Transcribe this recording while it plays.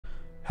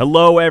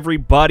Hello,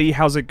 everybody.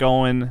 How's it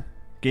going?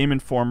 Game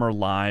Informer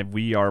Live.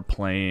 We are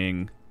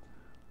playing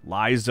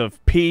Lies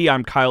of P.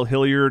 I'm Kyle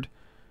Hilliard.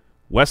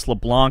 Wes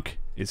LeBlanc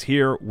is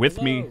here with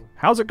me.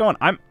 How's it going?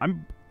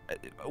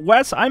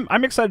 Wes.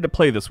 I'm excited to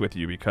play this with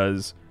you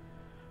because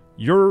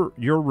your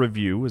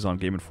review is on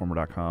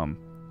GameInformer.com.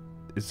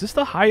 Is this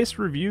the highest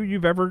review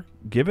you've ever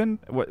given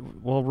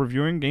while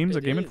reviewing games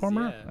at Game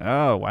Informer?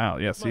 Yeah. Oh wow,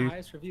 yeah. See, my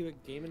highest review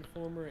at Game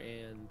Informer,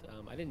 and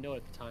I didn't know it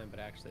at the time, but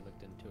I actually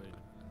looked into it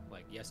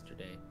like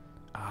yesterday.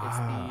 It's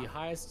the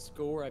highest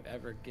score I've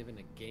ever given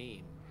a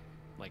game,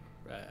 like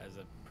as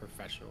a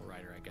professional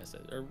writer, I guess,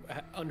 or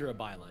under a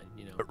byline,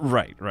 you know.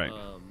 Right.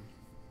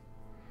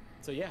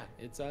 So yeah,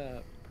 it's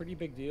a pretty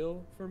big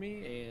deal for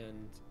me,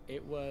 and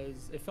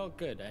it felt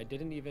good. I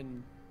didn't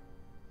even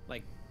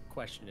like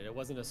question it. It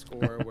wasn't a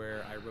score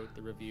where I wrote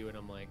the review and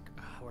I'm like,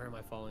 where am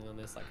I falling on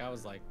this? Like I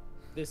was like,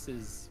 this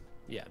is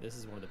one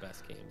of the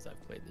best games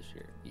I've played this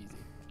year. Easy.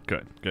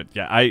 Good.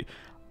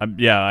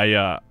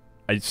 Yeah,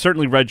 I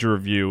certainly read your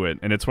review,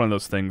 and it's one of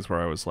those things where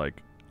I was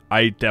like,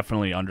 I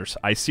definitely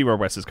I see where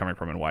Wes is coming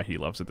from and why he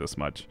loves it this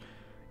much,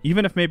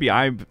 even if maybe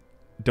I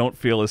don't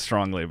feel as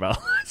strongly about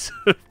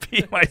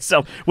P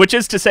myself. Which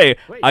is to say,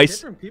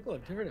 different people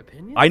have different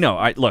opinions. I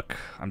know. Look,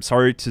 I'm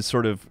sorry to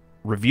sort of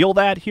reveal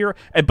that here,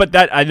 but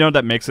that I know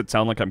that makes it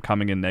sound like I'm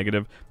coming in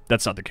negative.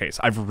 That's not the case.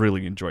 I've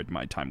really enjoyed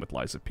my time with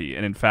Lies of P,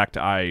 and in fact,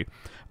 I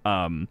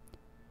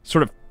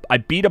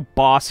beat a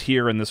boss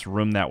here in this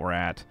room that we're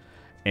at,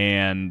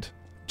 and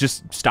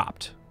just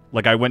stopped.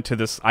 Like I went to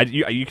this.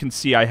 You can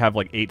see I have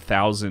like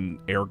 8,000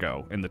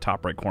 ergo in the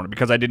top right corner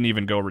because I didn't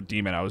even go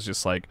redeem it. I was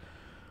just like,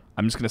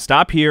 I'm just gonna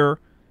stop here,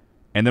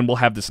 and then we'll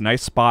have this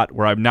nice spot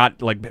where I'm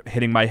not like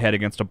hitting my head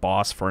against a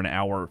boss for an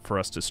hour for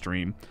us to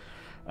stream.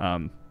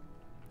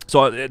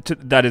 So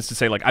that is to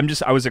say, like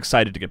I was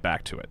excited to get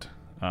back to it.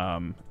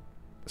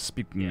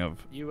 Speaking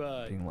of being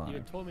live, you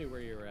had told me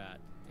where you were at,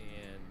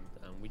 and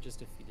we just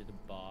defeated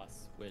a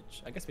boss,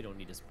 which I guess we don't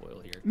need to spoil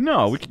here.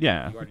 No, you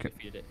already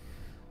defeated it.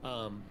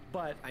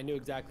 But I knew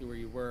exactly where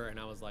you were, and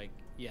I was like,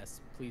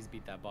 yes, please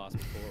beat that boss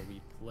before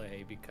we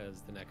play,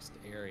 because the next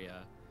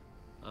area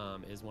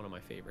is one of my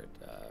favorite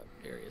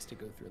areas to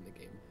go through in the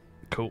game.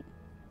 Cool.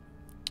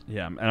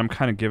 Yeah, and I'm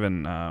kind of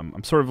given.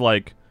 I'm sort of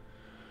like,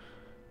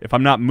 if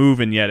I'm not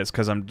moving yet, it's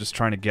because I'm just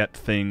trying to get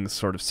things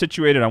sort of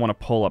situated. I want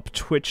to pull up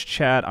Twitch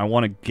chat. I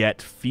want to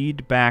get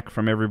feedback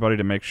from everybody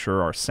to make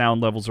sure our sound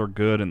levels are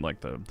good and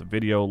like the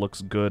video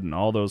looks good and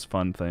all those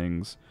fun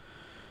things.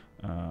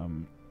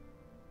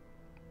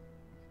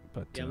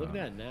 But yeah, looking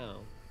at it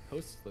now,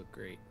 hosts look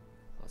great,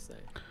 I'll say.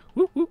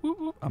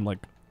 I'm like,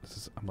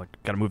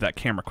 gotta move that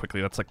camera quickly.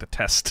 That's like the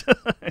test.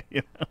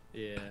 You know?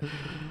 Yeah.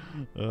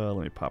 Let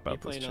me pop out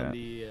this chat. chat. On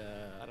the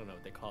I don't know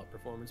what they call it,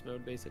 performance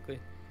mode, basically.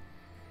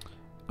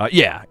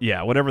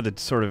 Yeah, whatever the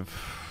sort of,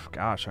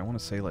 gosh, I want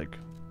to say like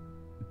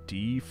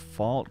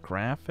default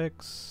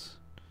graphics.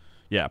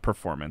 Yeah,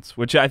 performance,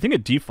 which I think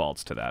it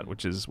defaults to that,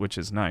 which is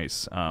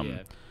nice. Yeah.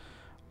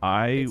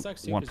 I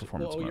want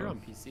performance mode. You're on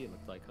PC, it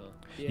looked like, huh?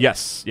 Yeah.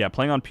 Yes, yeah,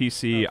 playing on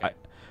PC.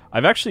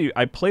 Okay.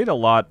 I played a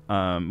lot.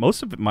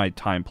 Most of my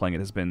time playing it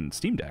has been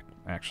Steam Deck,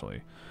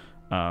 actually.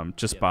 I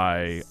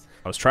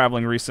was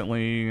traveling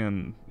recently,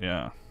 and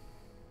yeah.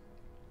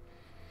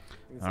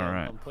 All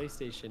right. On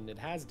PlayStation, it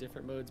has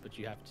different modes, but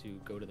you have to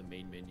go to the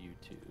main menu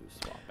to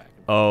swap back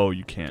and forth. Oh,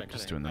 you can't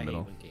just do it in the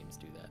middle. I hate when games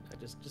do that.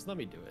 Just let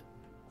me do it.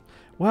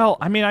 Well,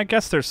 I mean, I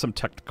guess there's some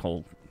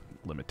technical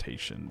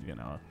limitation, you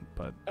know,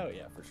 but oh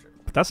yeah, for sure.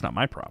 But that's not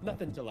my problem.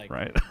 Nothing to like,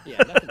 right? Yeah,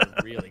 nothing to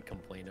really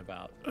complain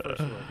about.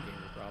 First world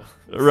gaming problems.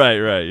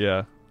 Right,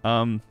 yeah.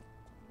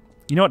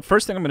 You know what?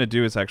 First thing I'm going to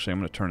do is I'm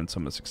going to turn in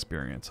some of this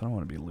experience. I don't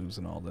want to be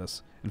losing all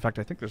this. In fact,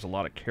 I think there's a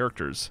lot of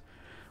characters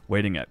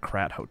waiting at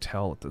Krat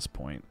Hotel at this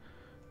point.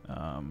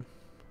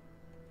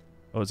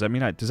 Does that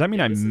mean I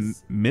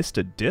missed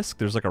a disc?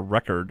 There's like a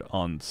record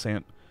on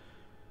St.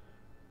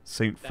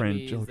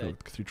 Frangelico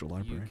Cathedral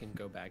Library. You can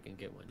go back and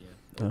get one, yeah.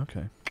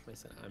 Okay.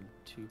 Listen, I'm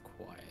too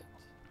quiet.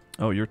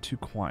 Oh, you're too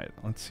quiet.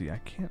 Let's see.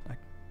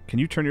 Can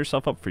you turn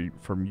yourself up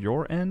from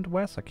your end,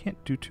 Wes? I can't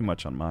do too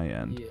much on my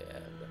end. Yeah.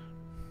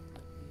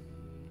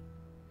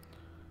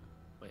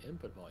 My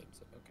input volume's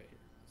okay.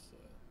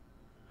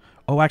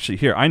 Oh, actually,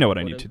 here. I know what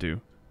I need to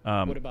do.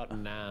 What about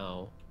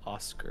now,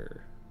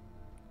 Oscar?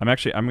 I'm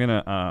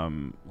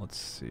gonna let's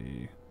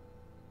see.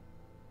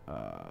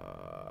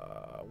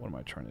 What am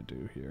I trying to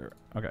do here?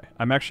 Okay,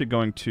 I'm actually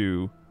going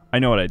to. I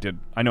know what I did.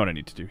 I know what I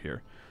need to do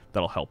here.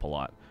 That'll help a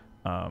lot.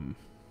 I'm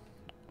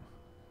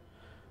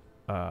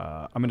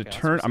gonna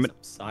turn. I'm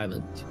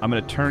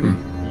gonna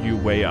turn you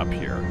way up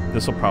here.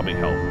 This will probably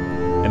help.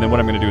 And then what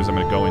I'm gonna do is I'm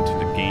gonna go into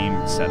the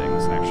game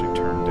settings and actually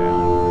turn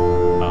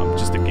down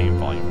just the game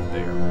volume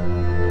there.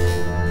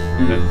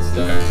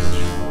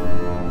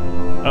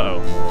 Uh-oh.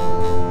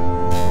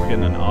 We're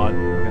getting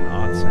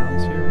odd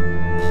sounds here.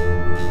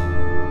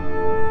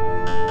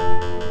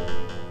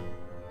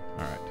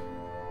 All right.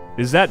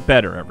 Is that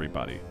better,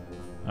 everybody?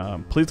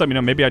 Please let me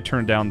know. Maybe I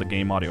turned down the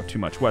game audio too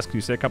much. Wes, can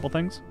you say a couple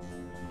things?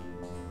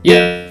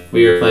 Yeah,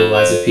 we were playing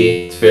Lies of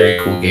P. It's a very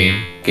cool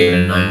game. gave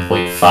it a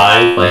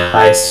 9.5, my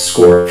highest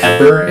score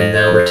ever, and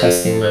now we're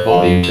testing my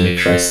volume to make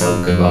sure I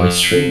sound good while we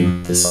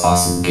stream this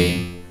awesome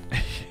game.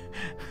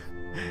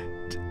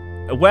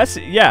 Wes,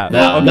 yeah.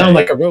 Now I'm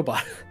like a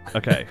robot.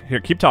 Okay, here,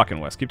 keep talking,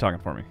 Wes. Keep talking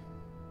for me.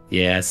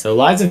 Yeah, so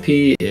Lies of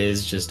P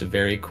is just a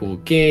very cool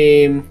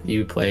game.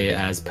 You play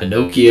as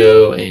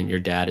Pinocchio, and your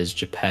dad is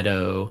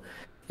Geppetto,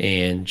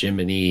 and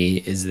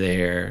Jiminy is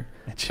there.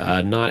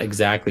 Not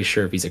exactly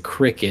sure if he's a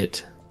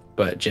cricket,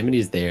 but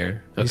Jiminy's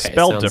there. Okay, He's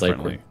spelled sounds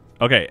differently. Like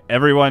okay,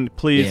 everyone,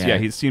 please. Yeah.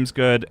 He seems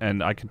good,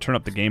 and I can turn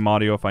up the game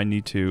audio if I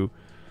need to.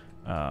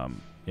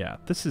 Yeah,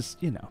 this is,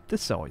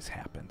 this always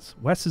happens.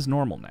 Wes is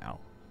normal now,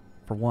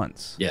 for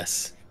once.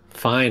 yes,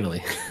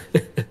 finally.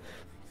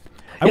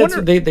 I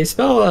wonder. They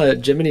spell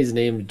Jiminy's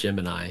name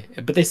Gemini,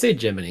 but they say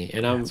Jiminy,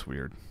 and That's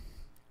weird.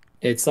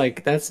 It's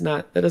like that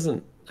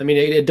doesn't. I mean,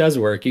 it does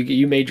work.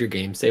 You made your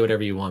game. Say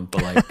whatever you want,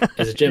 but like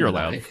as a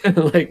Gemini,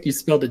 like you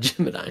spelled a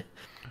Gemini.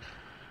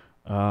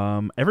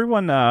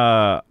 Everyone.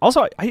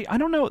 Also, I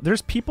don't know.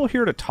 There's people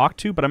here to talk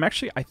to, but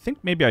I think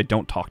maybe I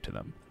don't talk to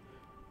them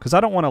because I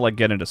don't want to like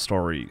get into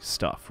story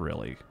stuff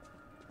really.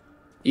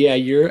 Yeah,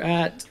 you're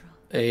at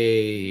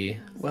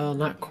well,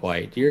 not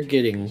quite. You're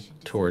getting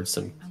towards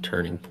some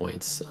turning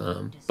points,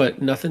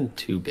 but nothing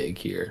too big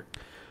here.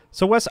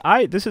 So Wes,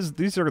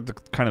 these are the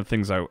kind of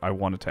things I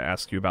wanted to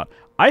ask you about.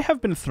 I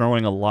have been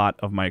throwing a lot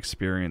of my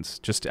experience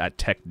just at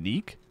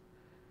technique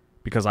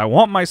because I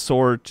want my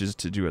sword just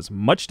to do as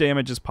much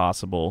damage as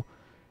possible.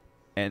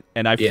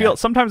 And I feel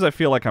sometimes I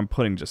feel like I'm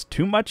putting just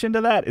too much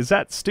into that. Is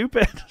that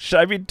stupid? Should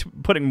I be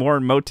putting more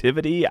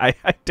motivity? I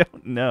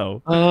don't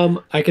know.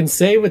 I can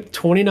say with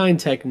 29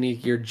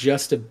 technique,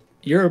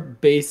 you're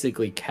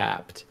basically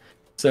capped.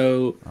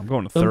 So I'm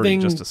going to 30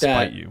 just to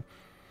spite you.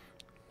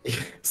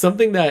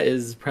 Something that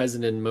is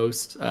present in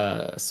most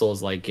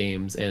Souls-like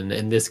games, and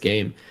in this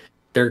game,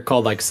 they're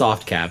called like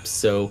soft caps.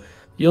 So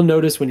you'll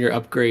notice when you're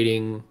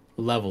upgrading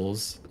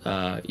levels,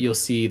 you'll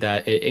see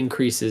that it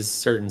increases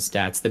certain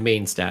stats, the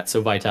main stats.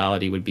 So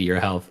vitality would be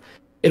your health.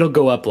 It'll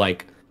go up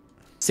like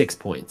 6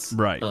 points.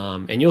 Right.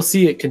 And you'll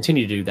see it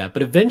continue to do that.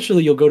 But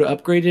eventually you'll go to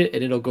upgrade it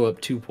and it'll go up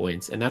 2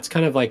 points. And that's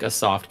kind of like a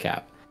soft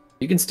cap.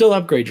 You can still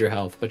upgrade your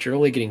health, but you're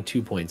only getting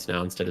 2 points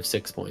now instead of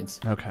 6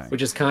 points. Okay.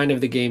 Which is kind of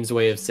the game's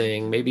way of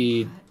saying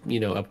maybe,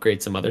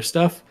 upgrade some other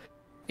stuff.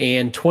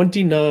 And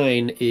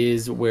 29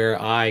 is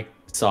where I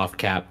soft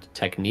capped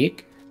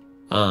technique.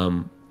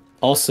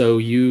 Also,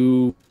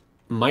 you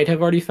might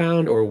have already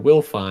found or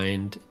will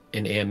find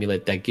an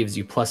amulet that gives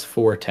you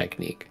 +4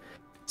 technique.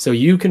 So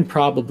you can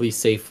probably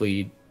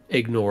safely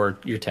ignore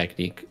your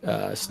technique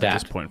stat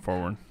At this point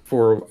forward.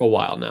 for a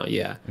while now,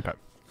 yeah. Okay.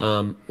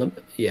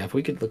 If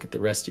we could look at the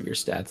rest of your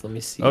stats, let me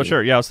see. Oh,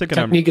 sure. Yeah, I was thinking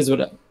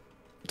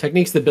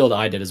Technique's the build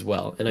I did as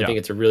well, and I think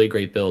it's a really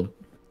great build.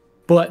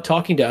 But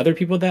talking to other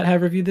people that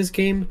have reviewed this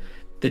game,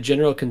 the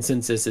general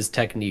consensus is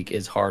technique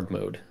is hard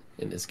mode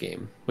in this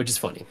game, which is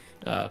funny.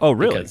 Oh,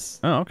 really?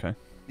 Okay.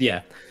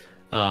 Yeah.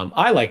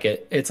 I like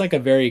it. It's like a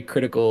very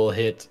critical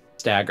hit,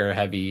 stagger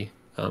heavy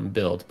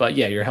build. But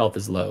yeah, your health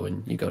is low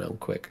and you go down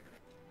quick.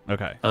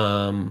 Okay.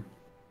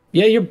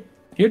 Yeah,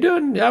 you're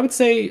doing, I would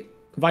say,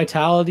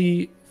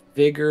 vitality,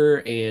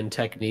 vigor, and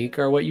technique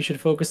are what you should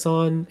focus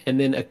on. And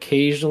then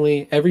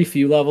occasionally, every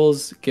few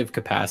levels, give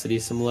capacity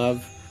some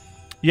love.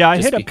 Yeah,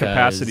 I hit up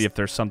capacity if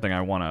there's something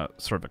I want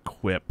to sort of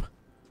equip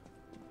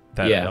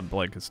that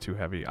is too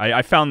heavy.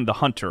 I found the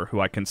hunter who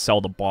I can sell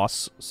the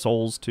boss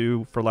souls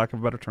to, for lack of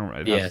a better term.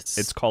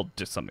 It's called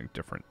just something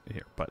different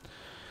here, but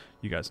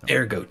you guys know.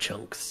 Ergo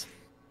chunks.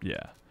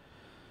 Yeah.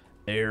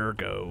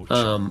 Ergo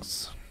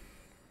chunks.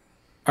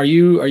 Are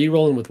you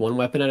rolling with one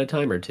weapon at a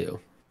time or two?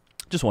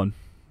 Just one.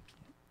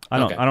 I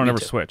don't ever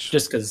switch.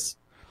 Just because,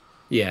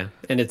 yeah,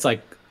 and it's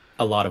like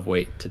a lot of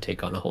weight to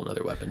take on a whole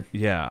nother weapon.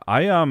 Yeah,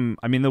 I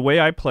mean, the way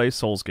I play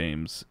Souls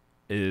games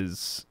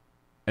is,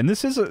 and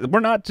this is, we're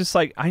not just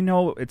like, I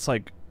know it's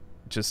like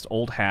just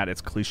old hat,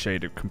 it's cliche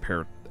to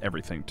compare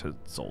everything to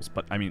Souls,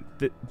 but I mean,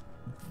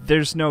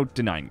 there's no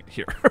denying it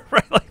here,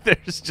 right? Like,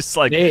 there's just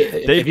like,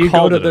 if you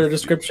go to their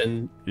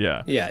description,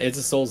 yeah, it's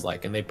a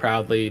Souls-like, and they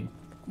probably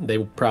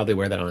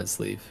wear that on its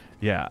sleeve.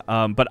 Yeah,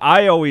 but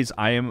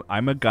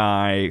I'm a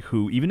guy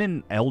who, even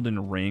in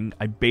Elden Ring,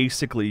 I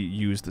basically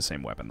use the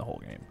same weapon the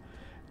whole game.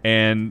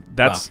 And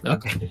that's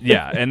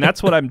yeah, and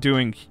that's what I'm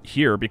doing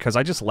here because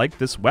I just like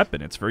this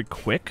weapon. It's very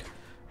quick.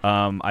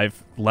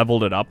 I've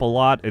leveled it up a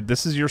lot.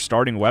 This is your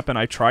starting weapon.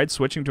 I tried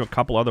switching to a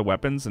couple other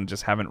weapons and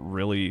just haven't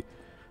really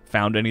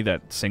found any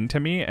that sing to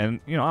me.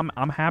 And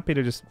I'm happy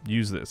to just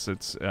use this.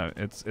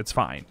 It's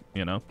fine.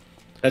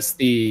 That's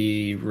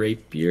the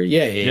rapier.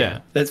 Yeah.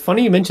 That's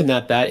funny you mentioned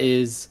that. That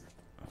is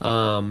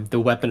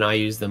the weapon I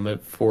used them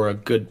for a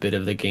good bit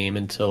of the game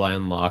until I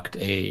unlocked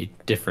a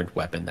different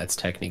weapon that's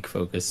technique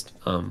focused,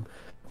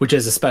 which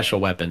is a special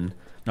weapon.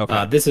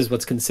 Okay. This is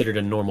what's considered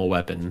a normal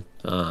weapon,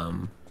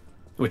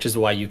 which is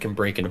why you can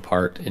break it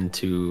apart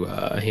into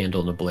a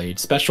handle and a blade.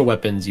 Special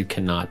weapons you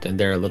cannot, and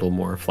they're a little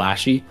more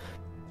flashy.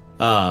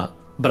 But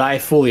I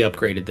fully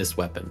upgraded this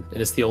weapon,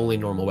 and it's the only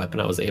normal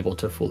weapon I was able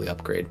to fully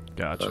upgrade.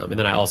 Gotcha. And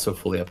then I also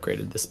fully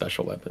upgraded the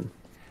special weapon.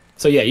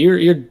 So yeah,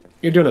 you're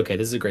doing okay.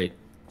 This is a great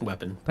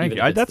weapon. Thank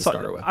even you. if it's the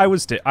starter weapon.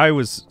 I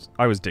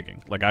was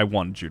digging. Like I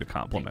wanted you to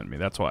compliment me.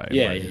 That's why.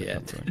 Yeah.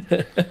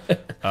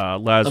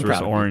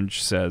 Lazarus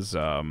Orange says,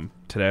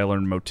 "Today I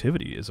learned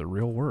motivity is a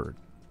real word.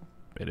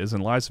 It is in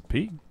Lies of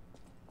P."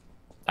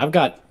 I've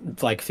got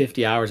like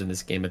 50 hours in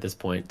this game at this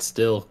point.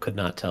 Still could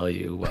not tell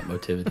you what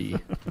motivity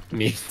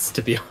means,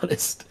 to be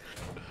honest.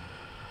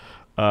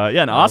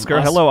 Yeah, and Oscar,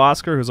 hello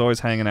Oscar, who's always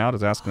hanging out,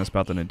 is asking us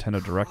about the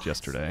Nintendo Direct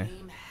yesterday.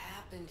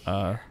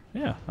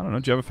 Yeah, I don't know.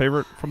 Do you have a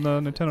favorite from the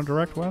Nintendo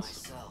Direct,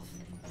 Wes?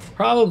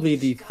 Probably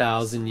the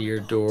Thousand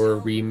Year Door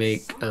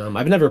remake.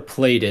 I've never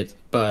played it,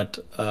 but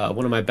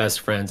one of my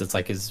best friends, it's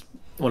like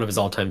one of his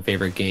all-time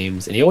favorite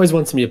games, and he always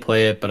wants me to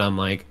play it, but I'm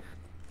like,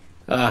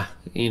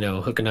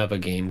 hooking up a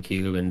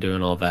GameCube and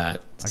doing all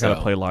that. I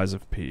gotta play Lies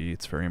of P.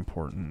 It's very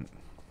important.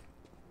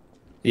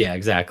 Yeah,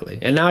 exactly.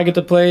 And now I get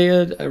to play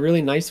a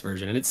really nice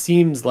version, and it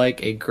seems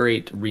like a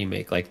great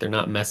remake. Like they're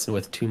not messing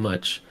with too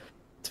much.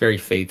 It's very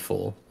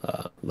faithful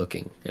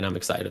looking, and I'm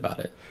excited about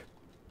it.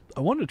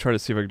 I wanted to try to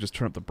see if I could just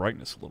turn up the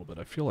brightness a little bit.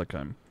 I feel like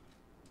I'm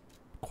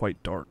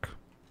quite dark.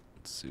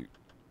 Let's see.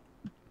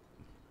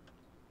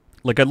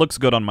 Like it looks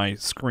good on my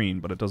screen,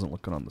 but it doesn't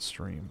look good on the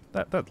stream.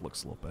 That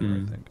looks a little better,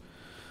 I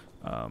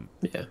think.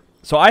 Yeah.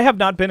 So I have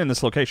not been in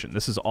this location.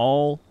 This is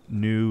all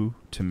new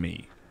to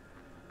me.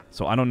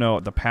 So I don't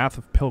know. The Path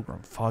of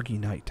Pilgrim, Foggy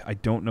Night. I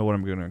don't know what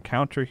I'm going to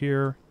encounter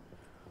here.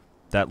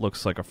 That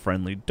looks like a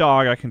friendly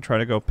dog I can try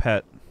to go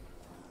pet.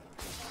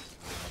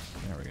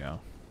 There we go.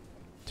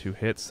 2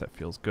 hits. That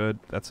feels good.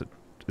 That's it.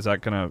 Is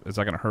that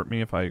gonna hurt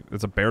me if I?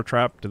 It's a bear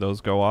trap. Do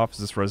those go off? Is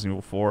this Resident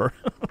Evil 4?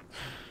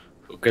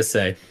 Who can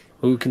say?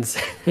 Who can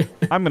say?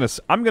 I'm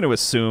gonna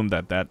assume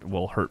that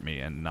will hurt me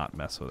and not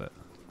mess with it.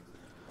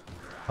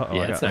 Uh-oh,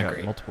 Yeah, I it's not got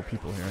great. multiple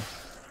people here.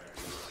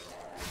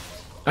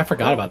 I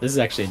forgot about this. Is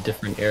actually a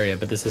different area,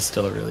 but this is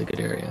still a really good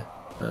area.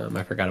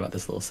 I forgot about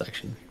this little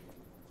section.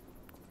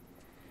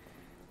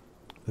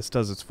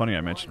 It's funny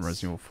I mentioned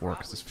Resident Evil 4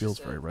 because this feels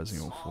very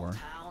Resident Evil 4.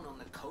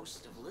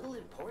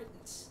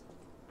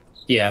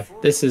 Yeah,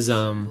 this is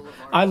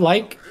I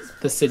like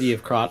the city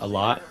of Krat a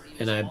lot,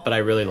 but I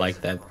really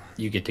like that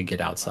you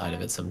get outside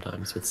of it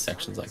sometimes with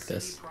sections like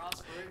this.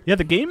 Yeah,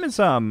 the game is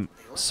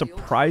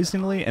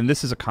surprisingly, and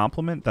this is a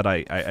compliment that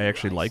I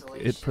actually like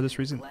it for this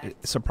reason.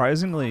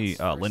 Surprisingly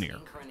linear.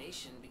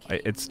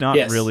 It's not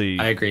really.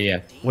 I agree.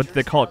 Yeah. What do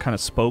they call it? Kind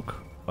of spoke,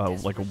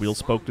 like a wheel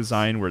spoke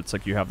design, where it's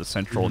like you have the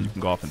central and you can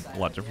go off in a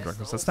lot of different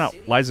directions. That's not.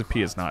 Lies of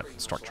P is not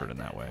structured in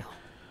that way.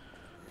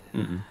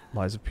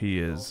 Lies of P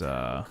is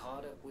A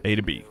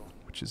to B,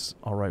 which is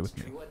all right with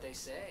me.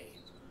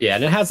 Yeah,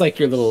 and it has like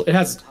it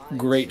has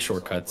great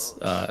shortcuts,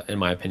 in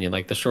my opinion.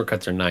 Like the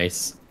shortcuts are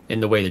nice in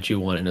the way that you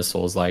want in a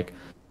Souls-like.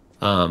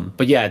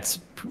 But yeah,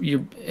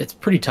 it's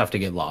pretty tough to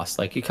get lost.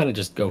 Like you kind of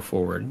just go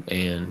forward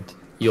and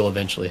you'll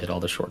eventually hit all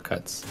the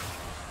shortcuts.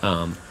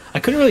 I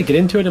couldn't really get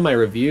into it in my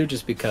review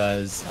just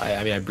because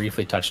I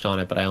briefly touched on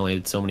it, but I only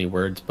had so many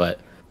words. But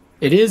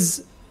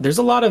there's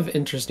a lot of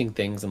interesting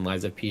things in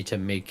Lies of P to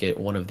make it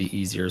one of the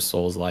easier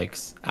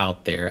Souls-likes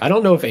out there. I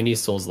don't know if any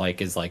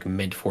Souls-like is like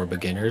meant for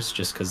beginners,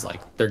 just because like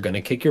they're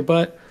gonna kick your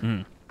butt.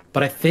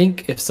 But I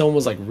think if someone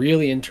was like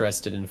really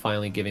interested in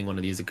finally giving one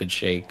of these a good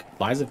shake,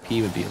 Lies of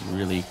P would be a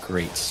really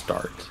great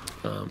start.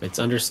 It's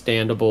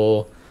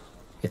understandable.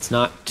 It's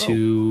not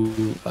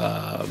too,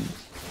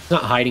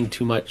 not hiding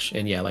too much,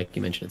 and yeah, like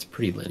you mentioned, it's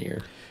pretty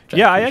linear.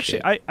 Yeah,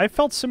 I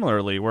felt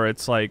similarly, where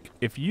it's like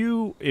if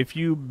you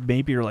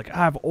maybe are like,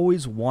 I've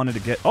always wanted to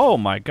get, oh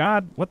my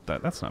god,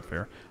 that's not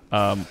fair.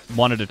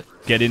 Wanted to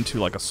get into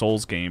like a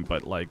Souls game,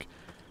 but like,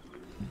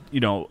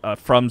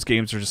 From's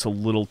games are just a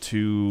little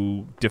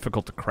too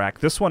difficult to crack.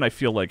 This one I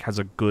feel like has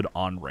a good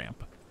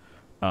on-ramp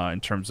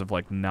in terms of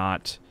like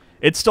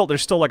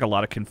there's still like a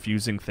lot of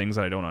confusing things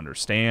that I don't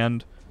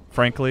understand,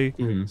 frankly.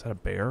 Is that a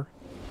bear?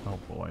 Oh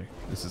boy,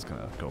 this is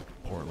gonna go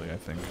poorly, I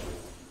think.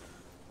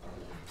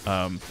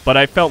 But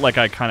I felt like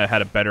I kind of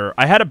had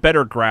a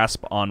better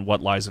grasp on what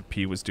Lies of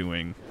P was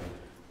doing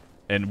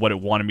and what it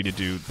wanted me to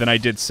do than I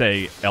did,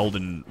 say,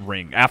 Elden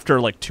Ring after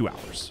like 2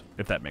 hours,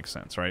 if that makes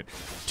sense, right?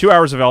 2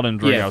 hours of Elden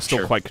Ring, I was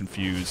still quite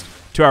confused.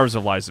 2 hours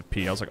of Lies of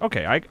P, I was like,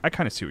 okay, I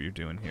kind of see what you're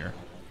doing here.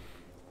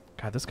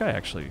 God, this guy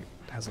actually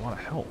has a lot of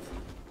health.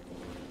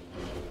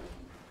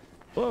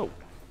 Whoa.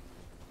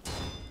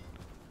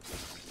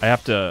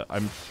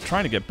 I'm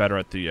trying to get better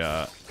at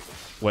the,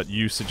 what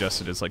you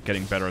suggested is like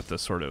getting better at the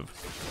sort of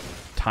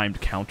timed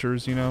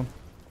counters,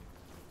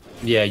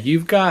 Yeah,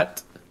 you've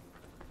got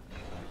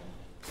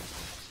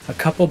a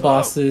couple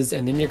bosses,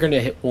 and then you're gonna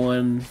hit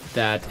one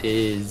that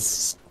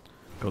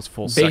goes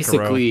full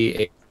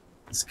basically a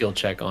skill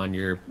check on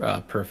your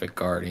perfect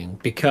guarding,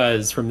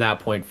 because from that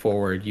point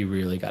forward, you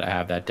really got to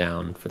have that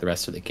down for the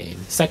rest of the game.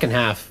 Second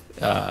half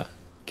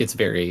gets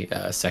very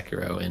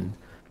Sekiro, and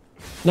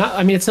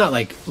it's not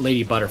like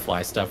Lady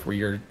Butterfly stuff where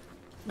you're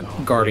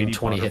guarding Lady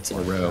 20 hits in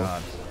a row.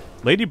 God.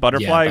 Lady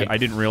Butterfly, Yeah, I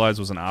didn't realize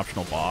was an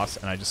optional boss,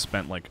 and I just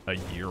spent like a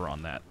year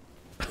on that.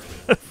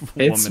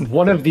 It's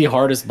one of the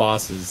hardest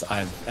bosses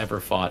I've ever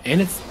fought,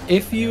 and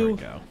if you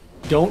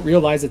don't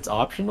realize it's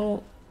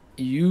optional,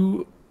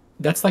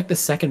 that's like the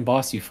second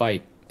boss you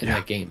fight in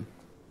that game.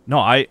 No,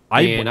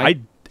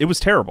 And it was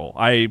terrible.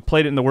 I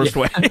played it in the worst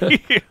way.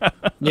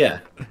 yeah.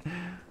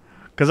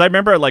 Because I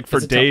remember, like, for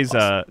It's a tough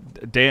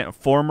days, boss.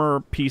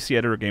 former PC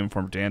editor Game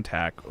Informer Dan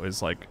Tack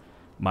was like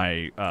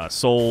my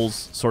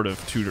Souls sort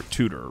of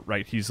tutor,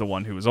 right? He's the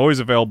one who was always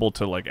available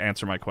to like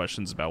answer my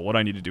questions about what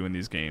I need to do in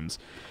these games.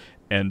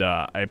 And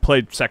I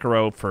played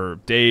Sekiro for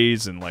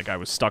days, and like I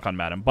was stuck on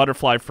Madame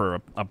Butterfly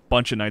for a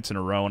bunch of nights in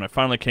a row. And I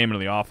finally came into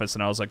the office,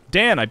 and I was like,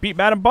 "Dan, I beat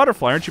Madame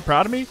Butterfly. Aren't you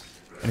proud of me?"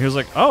 And he was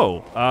like,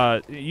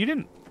 "Oh, you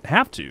didn't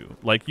have to.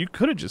 Like, you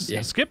could have just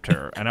skipped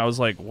her." And I was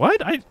like, "What?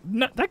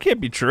 That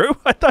can't be true.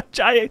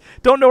 I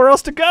don't know where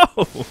else to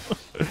go."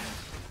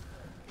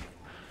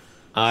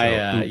 I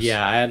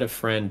had a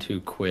friend who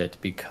quit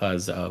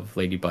because of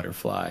Lady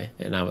Butterfly,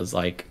 and I was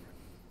like,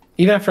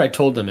 even after I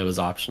told him it was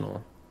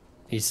optional,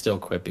 he still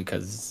quit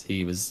because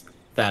he was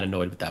that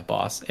annoyed with that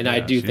boss. And I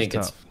do think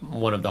it's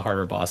one of the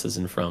harder bosses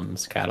in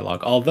From's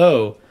catalog.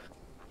 Although,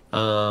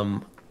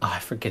 I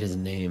forget his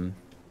name.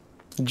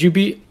 Did you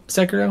beat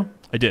Sekiro?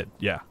 I did,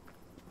 yeah.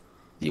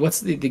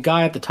 What's the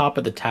guy at the top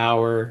of the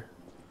tower?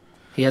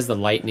 He has the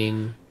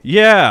lightning.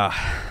 Yeah.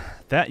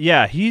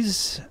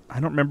 He's I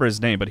don't remember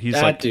his name, but he's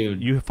that like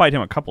dude. You fight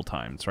him a couple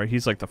times, right?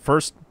 He's like the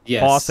first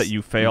boss that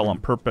you fail on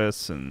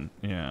purpose, and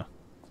yeah.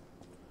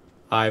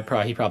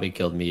 He probably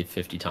killed me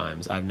 50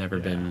 times. I've never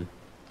been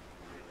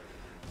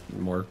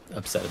more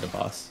upset at the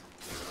boss.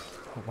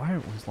 Why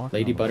was locked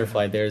Lady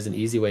Butterfly, there's an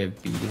easy way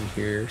of beating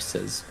here,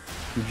 says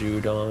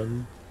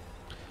Judon.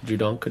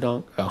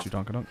 Judonkadonk. Oh.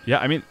 Judonkadonk. Yeah,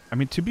 I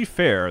mean to be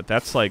fair,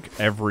 that's like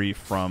every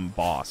From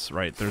boss,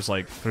 right? There's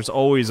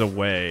always a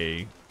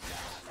way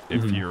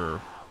if you're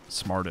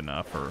smart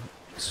enough, or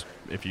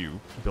if you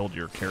build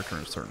your character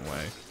in a certain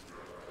way.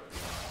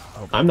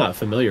 Oh, I'm not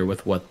familiar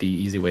with what the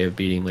easy way of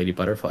beating Lady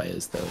Butterfly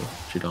is, though.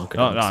 Judonkadonk.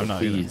 No, I'm not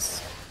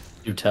please,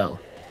 do tell.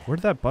 Where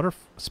did that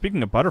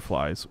Speaking of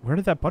butterflies, where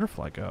did that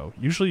butterfly go?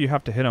 Usually you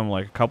have to hit him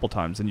like a couple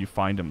times, and you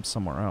find him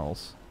somewhere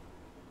else.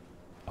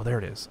 Oh, there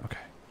it is. Okay.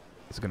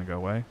 Is it gonna go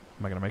away?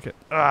 Am I gonna make it?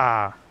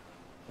 Ah!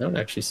 I don't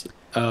actually see.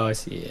 Oh, I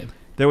see. Yeah.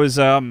 There was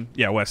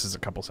Wes is a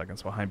couple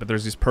seconds behind, but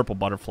there's these purple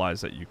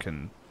butterflies that you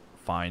can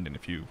find, and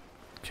if you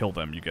kill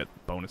them, you get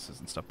bonuses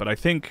and stuff. But I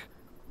think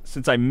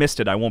since I missed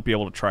it, I won't be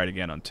able to try it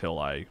again until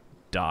I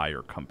die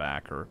or come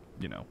back, or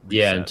reset.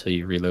 Yeah, until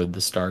you reload the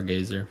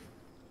Stargazer.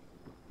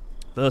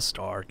 The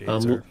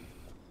Stargazer.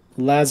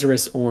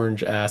 Lazarus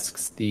Orange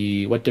asks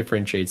what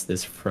differentiates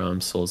this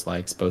from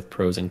Souls-likes, both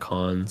pros and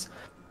cons.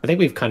 I think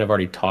we've kind of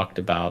already talked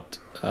about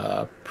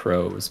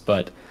pros,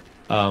 but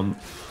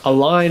a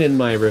line in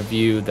my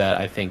review that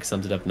I think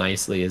sums it up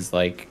nicely is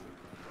like,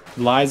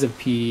 Lies of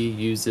P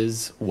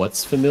uses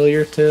what's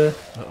familiar to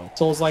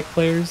Souls-like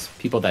players,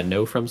 people that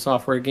know From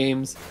Software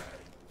games,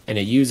 and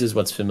it uses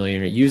what's familiar,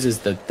 and it uses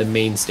the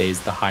mainstays,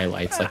 the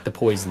highlights, like the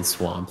Poison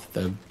Swamp,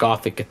 the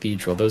Gothic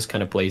Cathedral, those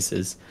kind of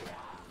places,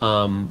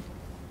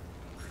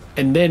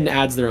 and then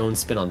adds their own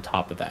spin on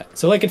top of that.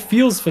 So like, it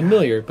feels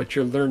familiar, but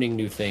you're learning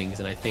new things,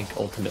 and I think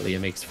ultimately it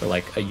makes for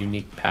like a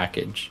unique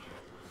package.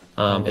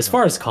 As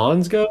far as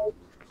cons go,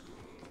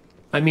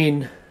 I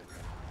mean,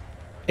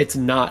 it's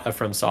not a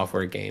From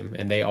Software game,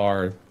 and they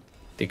are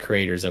the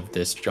creators of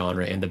this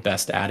genre and the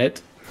best at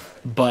it.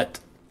 But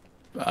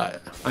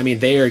I mean,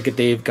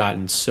 they've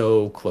gotten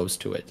so close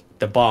to it.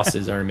 The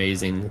bosses are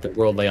amazing. The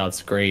world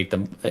layout's great.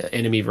 The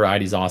enemy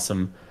variety is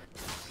awesome.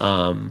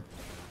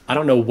 I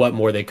don't know what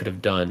more they could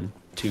have done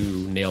to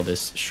nail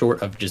this,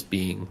 short of just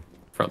being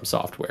From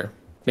Software.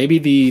 Maybe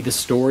the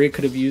story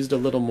could have used a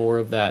little more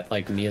of that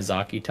like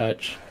Miyazaki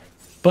touch.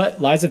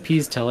 But Lies of P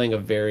is telling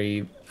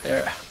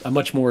a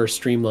much more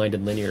streamlined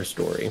and linear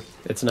story.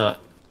 It's not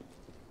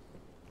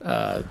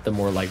the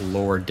more like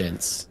lore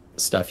dense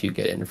stuff you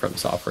get in From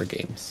Software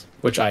games,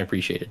 which I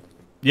appreciated.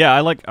 Yeah,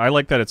 I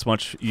like that it's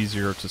much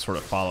easier to sort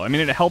of follow. I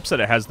mean, it helps that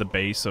it has the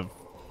base of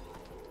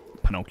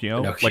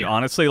Pinocchio. Like,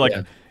 honestly, like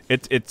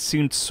it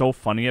seemed so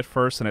funny at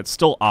first, and it's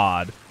still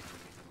odd,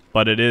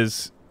 but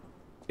it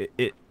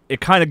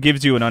kind of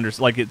gives you an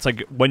like, it's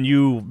like when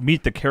you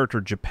meet the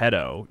character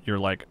Geppetto, you're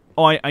like,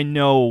 oh, I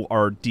know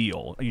our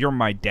deal. You're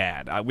my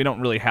dad. We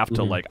don't really have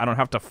to like, I don't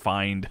have to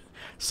find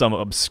some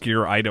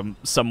obscure item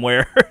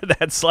somewhere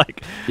that's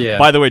like,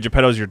 by the way,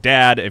 Geppetto's your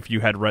dad. If you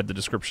had read the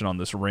description on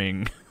this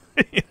ring,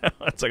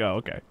 it's like, oh,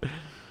 okay.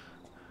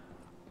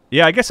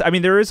 Yeah, I guess, I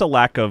mean, there is a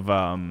lack of,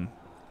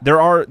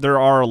 there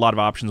are a lot of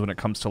options when it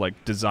comes to like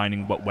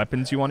designing what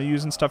weapons you want to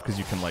use and stuff, because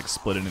you can like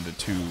split it into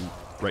two,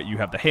 right? You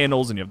have the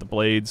handles and you have the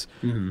blades,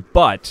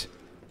 but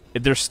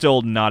there's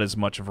still not as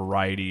much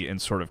variety in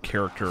sort of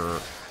character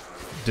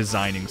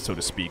designing, so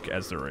to speak,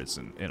 as there is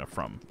in a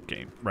From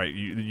game, right?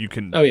 You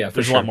can. Oh yeah,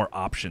 there's a lot more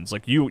options.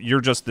 Like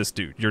you're just this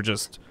dude. You're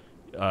just,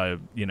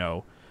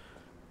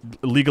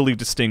 legally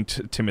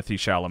distinct Timothy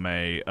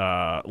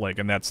Chalamet. Like,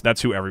 and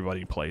that's who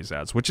everybody plays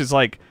as, which is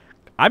like,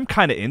 I'm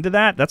kind of into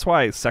that. That's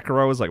why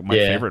Sekiro is like my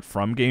favorite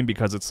From game,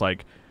 because it's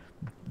like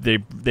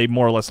they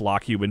more or less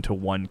lock you into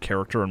one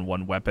character and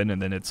one weapon,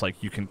 and then it's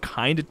like you can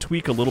kind of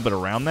tweak a little bit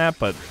around that,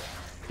 but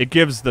it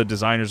gives the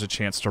designers a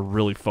chance to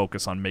really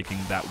focus on making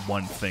that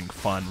one thing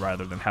fun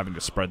rather than having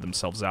to spread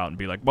themselves out and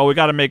be like, well, we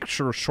got to make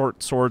sure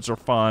short swords are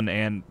fun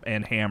and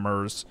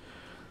hammers.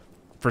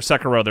 For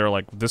Sekiro, they're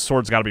like, this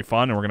sword's got to be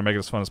fun, and we're going to make it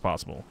as fun as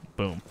possible.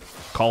 Boom.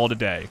 Call it a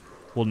day.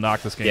 We'll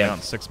knock this game out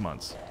in 6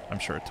 months. I'm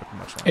sure it took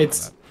much longer than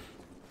that.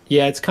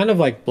 Yeah, it's kind of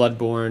like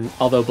Bloodborne,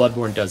 although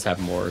Bloodborne does have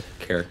more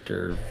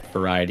character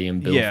variety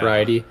and build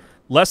variety.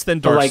 Less than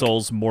Dark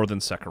Souls, more than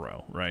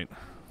Sekiro, right?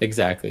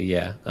 Exactly,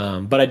 yeah.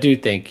 But I do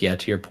think, yeah,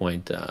 to your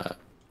point,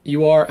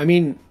 you are, I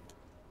mean,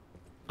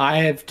 I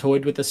have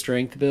toyed with the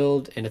strength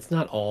build, and it's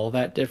not all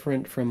that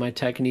different from my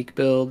technique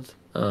build,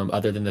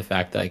 other than the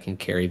fact that I can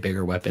carry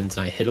bigger weapons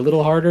and I hit a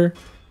little harder.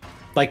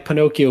 Like,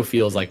 Pinocchio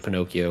feels like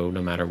Pinocchio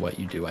no matter what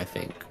you do, I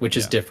think, which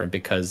is different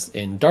because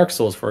in Dark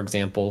Souls, for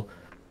example,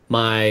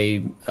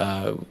 my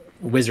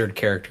wizard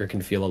character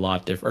can feel a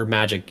lot different, or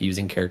magic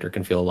using character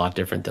can feel a lot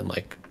different than,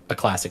 like, a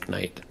classic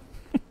knight.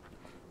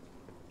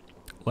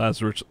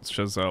 Lazarus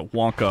says,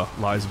 Wonka,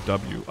 Lies of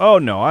W. Oh,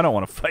 no, I don't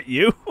want to fight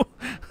you.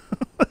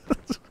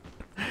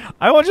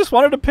 I just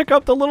wanted to pick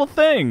up the little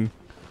thing.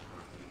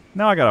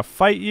 Now I gotta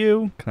fight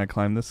you. Can I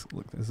climb this?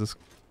 Look, is this...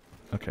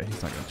 Okay,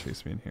 he's not gonna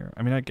chase me in here.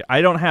 I mean,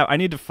 I don't have... I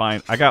need to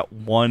find... I got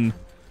one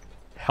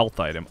health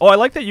item. Oh, I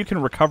like that you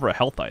can recover a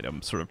health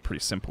item sort of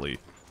pretty simply.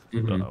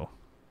 Uh-oh.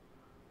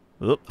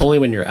 Only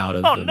when you're out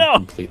of them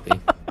completely.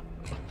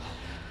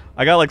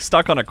 I got, like,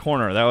 stuck on a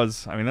corner. That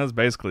was... I mean, that's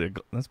basically a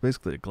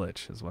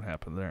glitch is what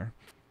happened there.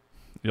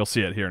 You'll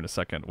see it here in a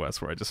second,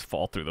 Wes, where I just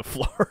fall through the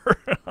floor.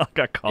 I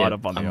got caught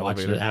up on the elevator. I'm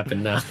watching it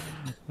happen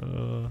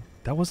now.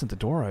 That wasn't the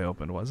door I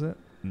opened, was it?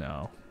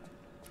 No.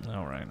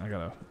 All right, I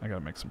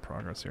gotta make some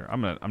progress here.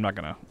 I'm not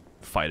gonna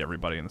fight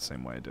everybody in the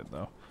same way I did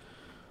though.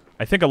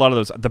 I think a lot of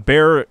those. The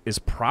bear is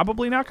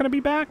probably not gonna be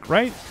back,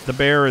 right? The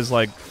bear is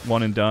like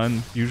one and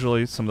done.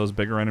 Usually, some of those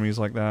bigger enemies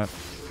like that.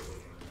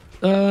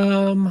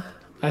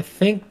 I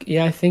think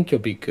you'll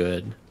be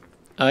good.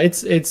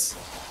 It's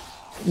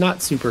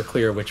not super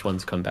clear which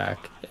ones come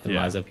back in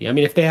Lies of P. I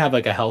mean, if they have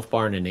like a health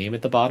bar and a name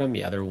at the bottom,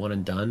 yeah, they're one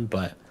and done.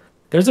 But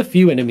there's a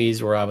few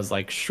enemies where I was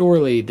like,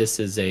 surely this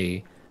is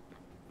a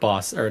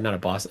boss, or not a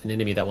boss, an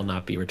enemy that will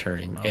not be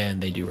returning,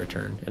 and they do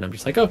return. And I'm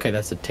just like, okay,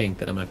 that's a tank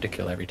that I'm gonna have to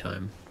kill every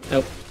time.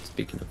 Oh,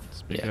 speaking of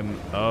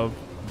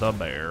the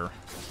bear.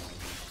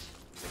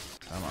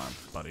 Come on,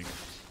 buddy.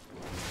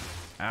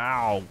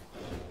 Ow.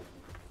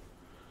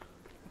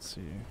 Let's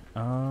see.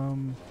 I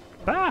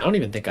don't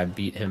even think I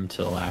beat him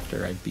till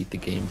after I beat the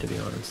game, to be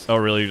honest. Oh,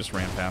 really? You just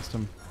ran past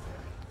him?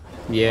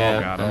 Yeah.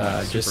 Oh, God,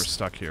 I'm super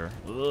stuck here.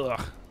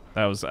 Ugh.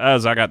 That was,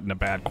 as I got in a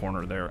bad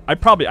corner there. I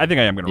think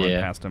I am going to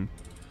run past him.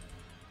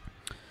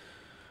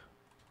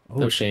 Oh,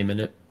 no shame in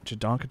it.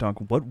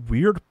 Jadonkadonk, what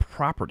weird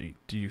property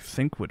do you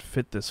think would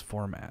fit this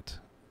format?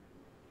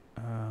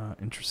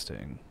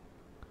 Interesting.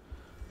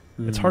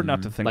 It's hard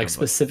not to think like of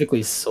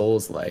specifically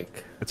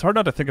Souls-like. It's hard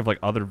not to think of like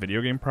other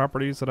video game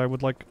properties that I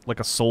would like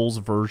a Souls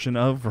version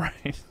of,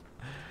 right?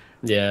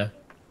 Yeah.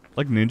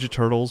 Like Ninja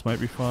Turtles might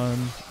be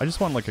fun. I just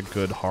want like a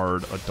good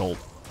hard adult,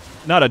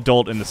 not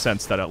adult in the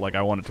sense that I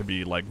want it to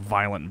be like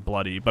violent and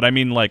bloody, but I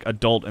mean like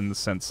adult in the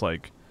sense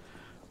like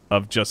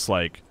of just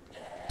like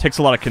takes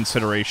a lot of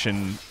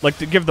consideration, like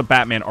to give the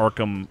Batman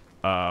Arkham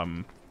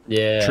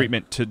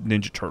treatment to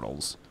Ninja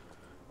Turtles.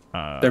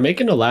 They're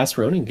making a Last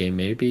Ronin game,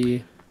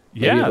 maybe.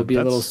 Maybe it'll be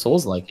a little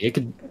Souls-like.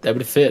 That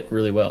would fit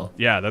really well.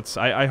 Yeah, that's.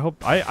 I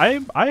hope. I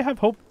have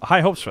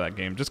high hopes for that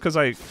game. Just because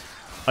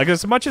like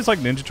as much as like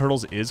Ninja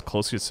Turtles is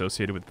closely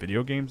associated with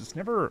video games, it's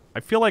never.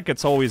 I feel like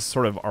it's always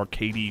sort of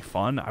arcadey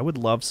fun. I would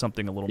love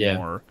something a little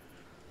more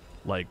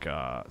like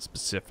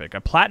specific.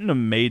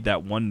 Platinum made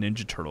that one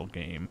Ninja Turtle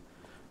game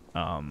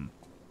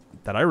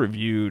that I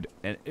reviewed,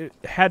 and it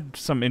had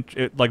some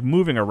like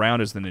moving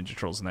around as the Ninja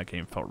Turtles in that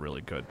game felt really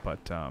good,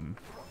 but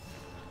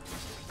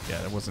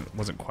yeah, it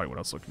wasn't quite what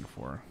I was looking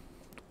for.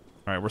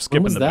 All right, we're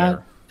skipping the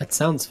bear. That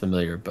sounds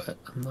familiar, but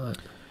I'm not.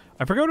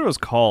 I forgot what it was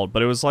called,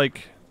 but it was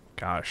like,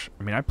 gosh,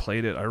 I mean, I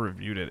played it, I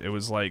reviewed it. It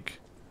was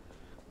like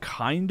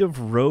kind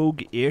of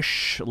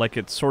rogue-ish, like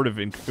it was one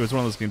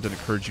of those games that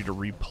encouraged you to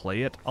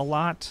replay it a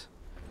lot.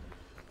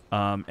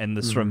 And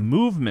the sort of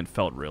movement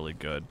felt really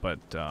good,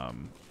 but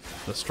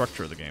the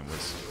structure of the game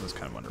was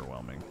kind of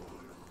underwhelming.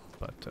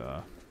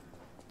 But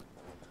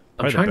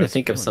I'm trying to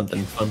think of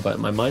something fun, but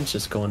my mind's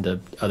just going to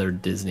other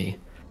Disney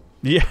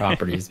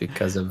properties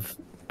because of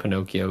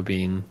Pinocchio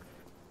being...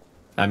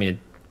 I mean,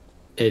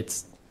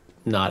 it's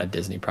not a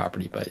Disney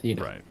property, but, you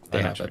know,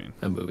 they have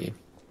a movie.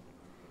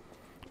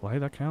 Well, hey,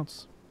 that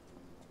counts.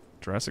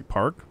 Jurassic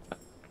Park?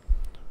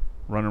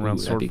 Running around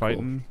sword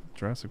fighting? Cool.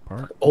 Jurassic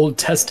Park? Old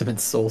Testament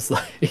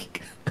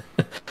Souls-like.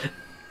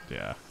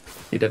 Yeah.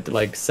 You'd have to,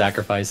 like,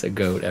 sacrifice a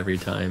goat every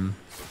time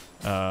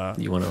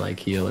you want to,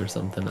 like, heal or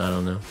something. I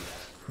don't know.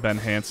 Ben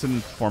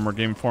Hansen, former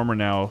Game Informer,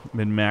 now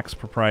Min-Max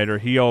proprietor,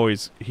 he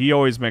always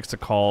makes a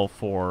call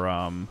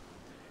for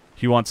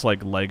he wants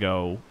like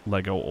Lego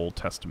Old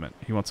Testament.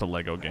 He wants a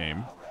Lego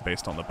game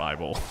based on the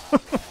Bible.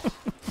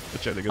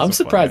 Which I think is I'm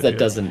surprised that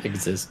doesn't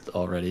exist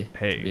already,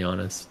 hey, to be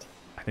honest.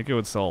 I think it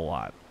would sell a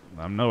lot.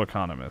 I'm no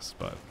economist,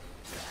 but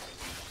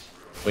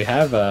We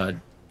have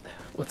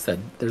what's that?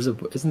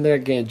 Isn't there a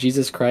game,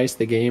 Jesus Christ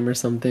the game or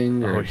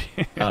something? Or Oh,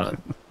 yeah. I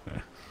don't.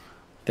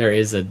 There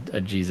is a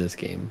Jesus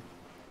game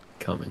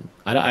coming.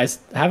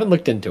 Haven't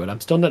looked into it.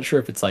 I'm still not sure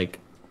if it's like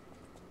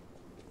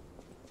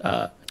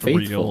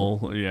faithful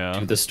Real, yeah.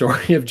 to the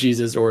story of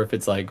Jesus or if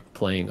it's like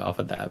playing off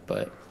of that.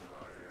 But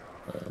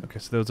Okay,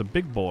 so there was a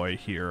big boy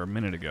here a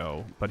minute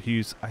ago, but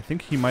I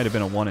think he might have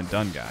been a one and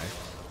done guy.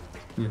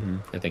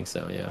 I think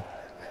so. Yeah.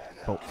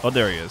 Oh,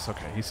 there he is.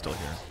 Okay, he's still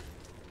here.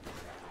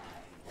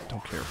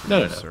 Don't care for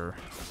No, you, no. sir.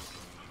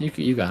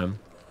 You got him.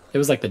 It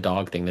was like the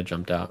dog thing that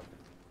jumped out.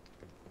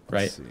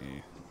 Right. Let's see.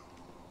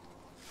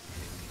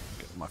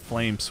 Get my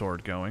flame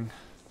sword going.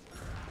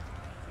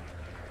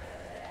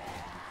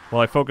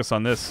 While I focus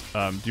on this,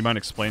 do you mind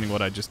explaining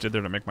what I just did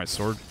there to make my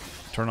sword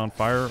turn on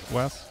fire,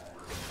 Wes?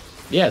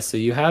 Yeah, so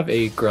you have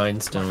a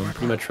grindstone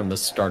pretty much from the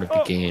start of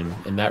the game,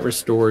 and that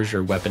restores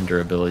your weapon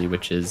durability,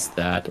 which is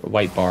that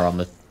white bar on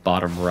the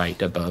bottom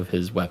right above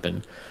his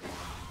weapon.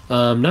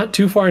 Not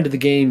too far into the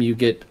game, you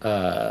get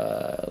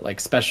like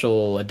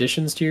special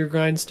additions to your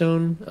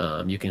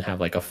grindstone. You can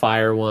have like a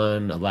fire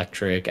one,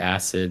 electric,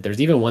 acid.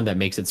 There's even one that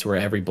makes it so where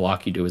every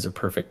block you do is a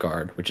perfect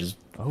guard, which is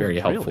very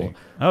helpful. Really?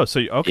 Oh, so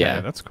okay,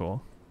 Yeah. that's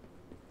cool.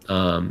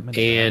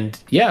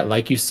 And yeah,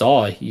 like you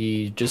saw,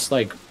 he just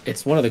like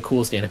it's one of the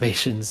coolest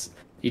animations.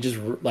 He just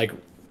like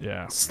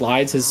Yeah.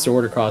 slides his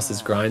sword across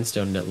his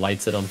grindstone and it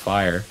lights it on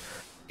fire.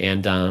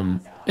 And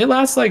it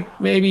lasts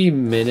like maybe a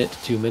minute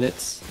to 2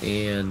 minutes,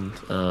 and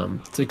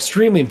it's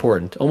extremely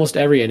important. Almost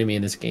every enemy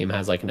in this game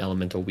has like an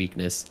elemental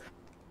weakness.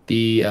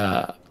 The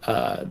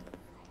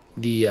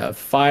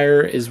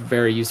fire is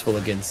very useful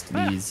against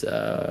these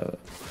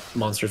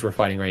monsters we're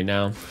fighting right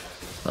now.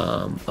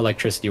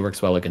 Electricity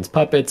works well against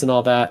puppets and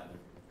all that.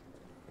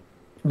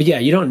 But yeah,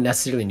 you don't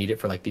necessarily need it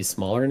for like these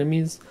smaller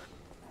enemies.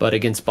 But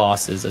against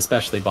bosses,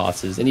 especially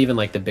bosses, and even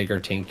like the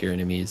bigger, tankier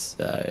enemies,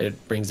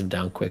 it brings them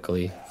down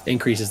quickly.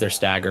 Increases their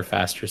stagger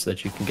faster so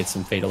that you can get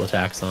some fatal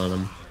attacks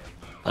on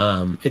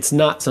them. It's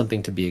not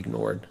something to be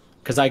ignored,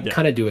 because I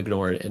kind of do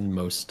ignore it in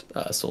most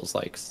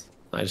Souls-likes.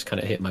 I just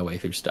kind of hit my way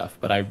through stuff.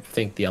 But I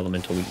think the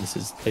elemental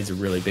weaknesses plays a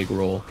really big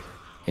role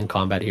in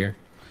combat here.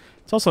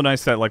 It's also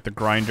nice that like the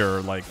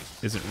grinder like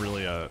isn't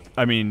really a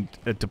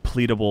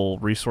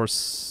depletable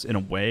resource in a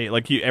way.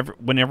 Like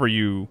whenever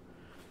you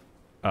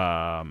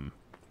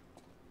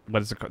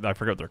what is it called? I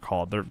forget what they're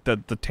called. They're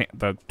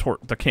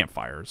the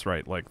campfires,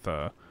 right? Like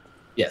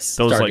Yes,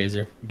 those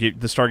Stargazer. like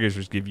the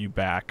stargazers give you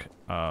back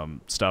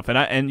stuff,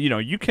 and you know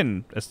you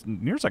can, as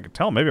near as I can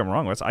tell, maybe I'm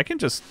wrong, Wes, I can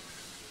just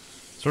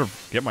sort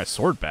of get my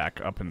sword back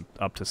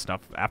up to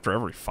snuff after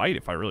every fight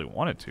if I really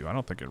wanted to. I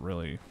don't think it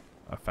really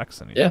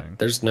affects anything. Yeah,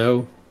 there's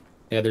no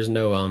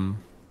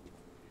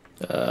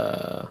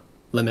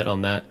limit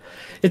on that.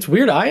 It's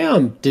weird. I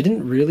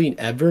didn't really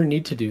ever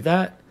need to do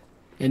that.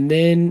 And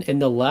then in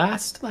the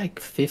last like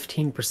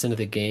 15% of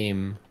the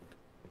game,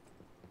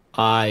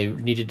 I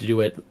needed to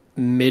do it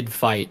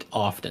mid-fight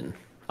often.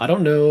 I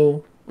don't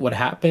know what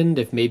happened,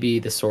 if maybe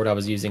the sword I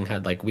was using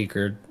had like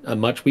a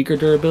much weaker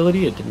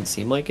durability. It didn't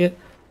seem like it.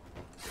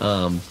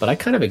 But I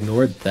kind of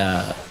ignored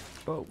the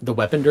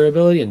weapon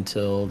durability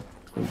until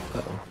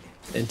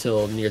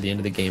near the end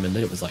of the game, and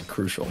then it was like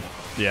crucial.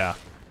 Yeah.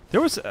 There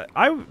was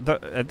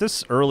at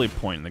this early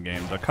point in the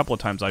game, the couple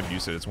of times I've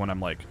used it is when I'm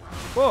like,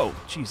 whoa,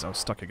 jeez, I was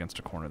stuck against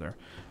a corner there.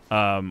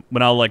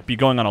 When I'll like be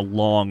going on a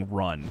long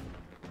run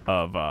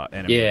of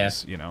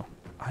enemies, you know,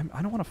 I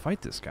don't want to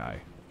fight this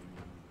guy.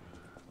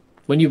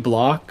 When you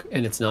block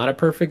and it's not a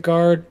perfect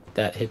guard,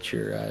 that hits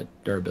your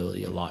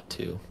durability a lot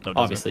too. Oh,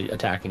 Obviously,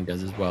 attacking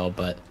does as well,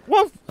 but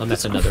well,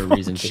 that's another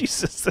reason.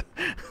 Jesus,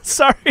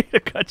 sorry to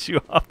cut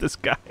you off. This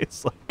guy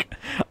is like,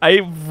 I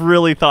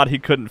really thought he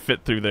couldn't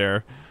fit through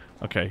there.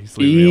 Okay, he's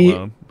leaving me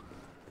alone.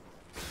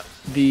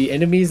 The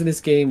enemies in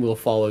this game will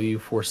follow you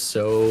for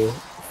so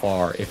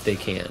far if they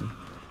can.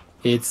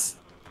 It's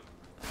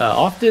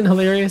often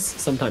hilarious,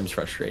 sometimes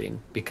frustrating,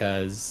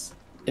 because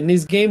in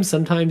these games,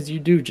 sometimes you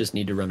do just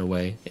need to run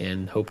away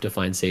and hope to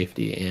find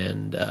safety,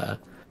 and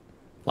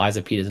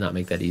Liza P does not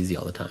make that easy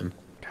all the time.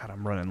 God,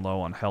 I'm running low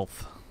on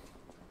health.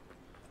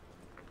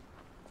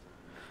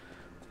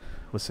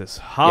 What's this?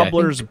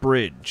 Hobbler's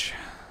Bridge.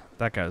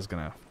 That guy's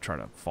gonna try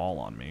to fall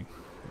on me.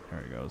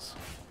 There he goes.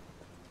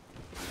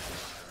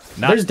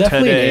 There's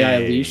definitely an AI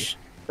leash,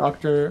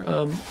 Dr.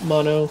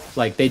 Mono.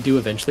 Like, they do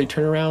eventually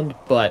turn around,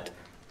 but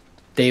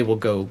they will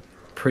go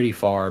pretty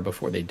far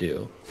before they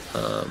do.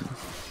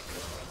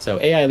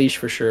 So AI leash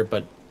for sure,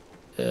 but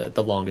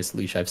the longest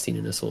leash I've seen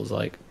in a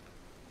Souls-like.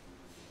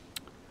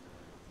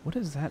 What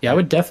is that? Yeah,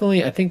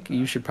 I think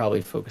you should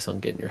probably focus on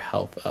getting your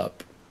health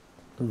up,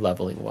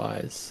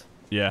 leveling-wise.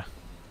 Yeah.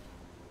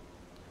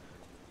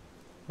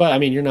 But, I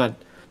mean,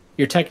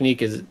 your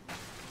technique is...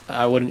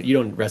 you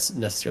don't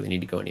necessarily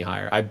need to go any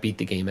higher. I beat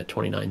the game at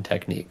 29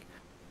 technique.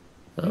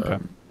 Okay.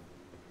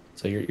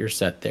 So you're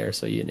set there.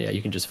 So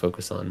you can just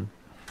focus on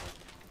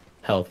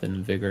health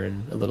and vigor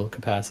and a little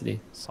capacity.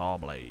 Saw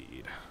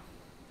blade.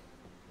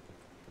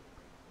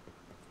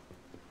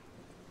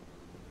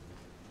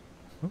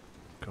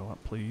 Go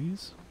up,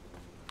 please.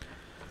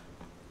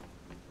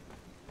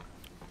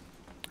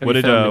 Have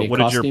you found any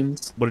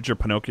costumes? what did your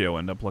Pinocchio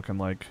end up looking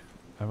like?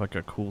 I have like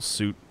a cool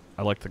suit.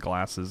 I like the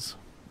glasses.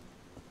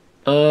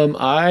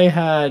 I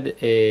had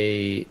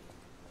a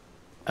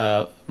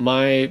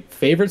my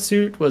favorite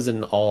suit was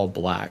an all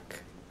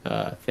black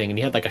thing, and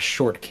he had like a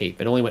short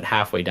cape. It only went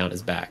halfway down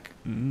his back.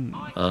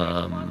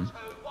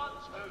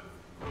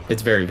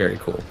 It's very, very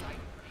cool.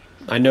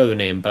 I know the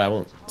name, but I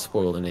won't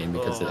spoil the name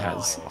because it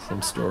has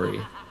some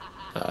story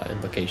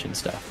implication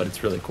stuff, but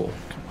it's really cool.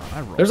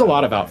 There's a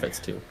lot of outfits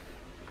too.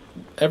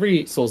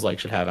 Every Souls-like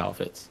should have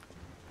outfits.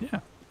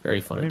 Yeah.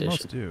 Very fun addition.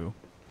 Most do.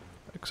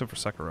 Except for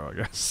Sekiro, I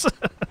guess.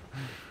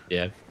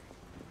 Yeah.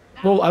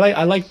 Well,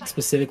 I like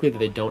specifically that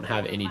they don't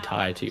have any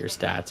tie to your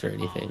stats or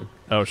anything.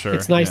 Oh, sure.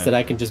 It's nice that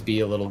I can just be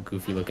a little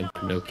goofy looking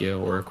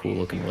Pinocchio or a cool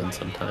looking one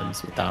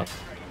sometimes without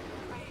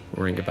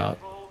worrying about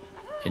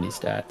any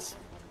stats.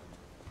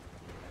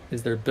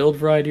 Is there build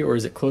variety or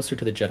is it closer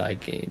to the Jedi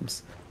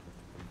games?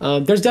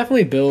 There's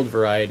definitely build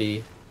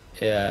variety.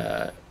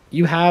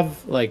 You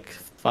have like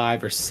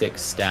 5 or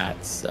 6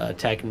 stats.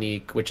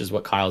 Technique, which is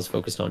what Kyle's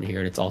focused on here,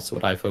 and it's also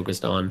what I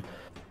focused on.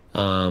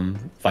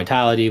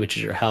 Vitality, which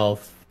is your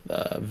health.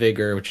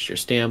 Vigor, which is your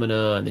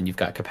stamina, and then you've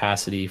got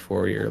capacity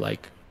for your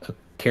like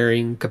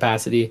carrying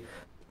capacity.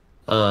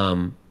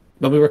 But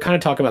we were kind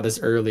of talking about this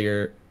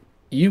earlier.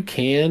 You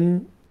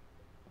can,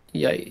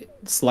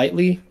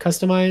 slightly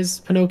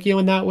customize Pinocchio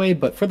in that way,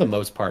 but for the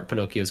most part,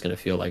 Pinocchio is going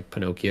to feel like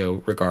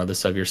Pinocchio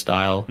regardless of your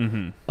style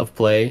of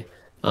play.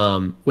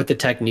 With the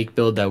technique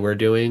build that we're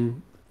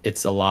doing,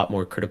 it's a lot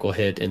more critical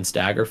hit and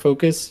stagger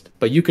focused.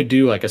 But you could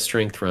do like a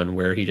strength run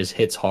where he just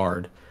hits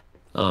hard.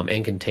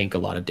 And can tank a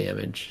lot of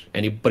damage,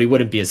 but he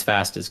wouldn't be as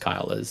fast as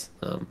Kyle is.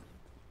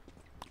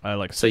 I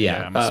like. So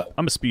yeah,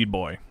 I'm a speed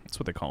boy. That's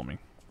what they call me.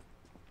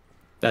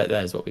 That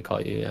is what we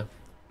call you.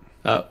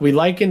 Yeah. We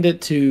likened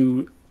it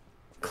to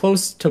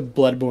close to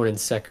Bloodborne and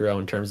Sekiro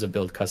in terms of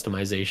build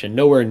customization.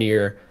 Nowhere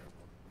near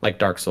like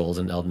Dark Souls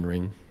and Elden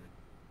Ring.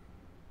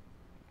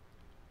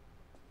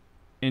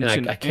 And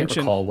I can't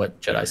recall what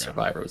Jedi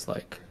Survivor was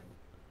like.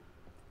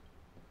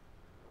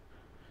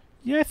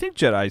 Yeah, I think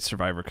Jedi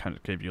Survivor kind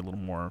of gave you a little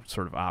more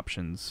sort of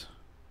options.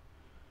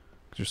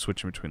 Because you're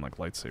switching between like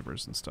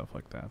lightsabers and stuff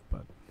like that,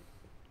 but...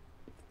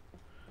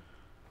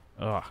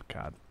 Oh,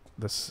 God.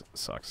 This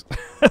sucks.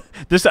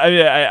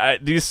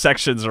 These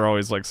sections are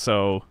always like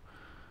so...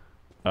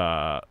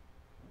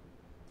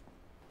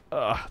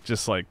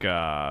 just like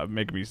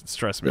making me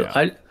stress me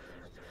out.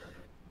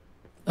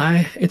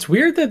 It's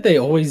weird that they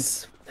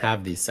always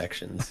have these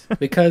sections.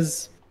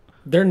 Because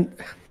they're...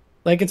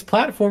 Like, it's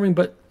platforming,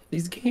 but...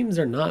 These games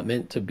are not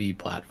meant to be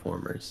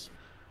platformers.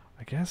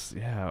 I guess,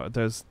 yeah.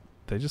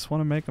 They just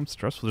want to make them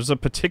stressful. There's a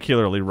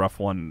particularly rough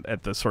one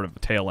at the sort of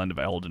tail end of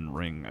Elden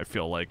Ring, I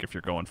feel like, if you're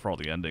going for all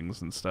the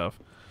endings and stuff.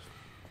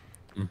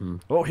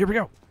 Oh, here we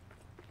go.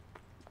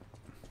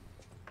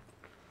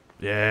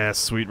 Yeah,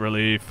 sweet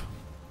relief.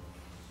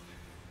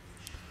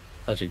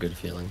 Such a good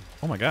feeling.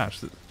 Oh my gosh,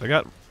 they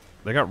got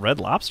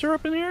Red Lobster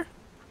up in here?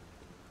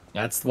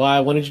 That's why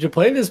I wanted you to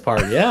play this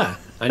part, yeah.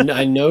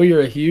 I know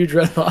you're a huge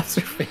Red Lobster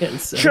fan.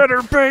 So.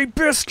 Cheddar Bay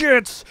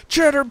Biscuits!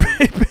 Cheddar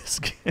Bay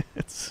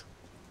Biscuits!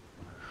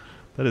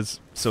 That is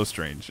so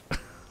strange.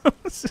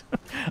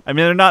 I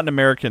mean, they're not an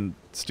American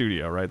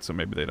studio, right? So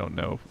maybe they don't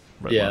know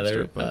Red Lobster.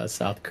 Yeah, they're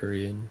South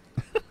Korean.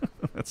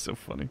 That's so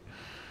funny.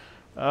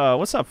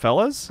 What's up,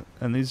 fellas?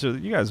 And these are...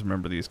 You guys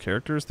remember these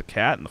characters? The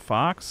cat and the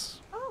fox?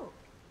 Oh,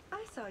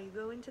 I saw you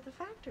go into the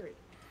factory.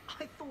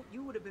 I thought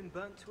you would have been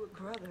burnt to a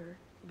brother.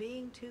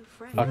 Being too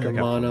frank. Dr.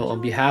 Mono, on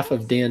behalf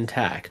of Dan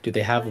Tack, do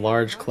they have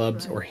large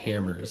clubs or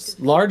hammers?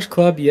 Large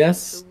club,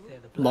 yes.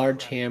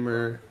 Large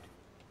hammer,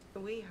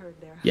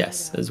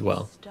 yes, as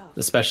well.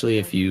 Especially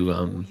if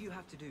you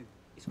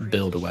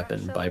build a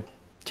weapon by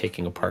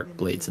taking apart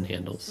blades and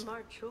handles.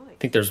 I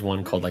think there's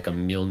one called like a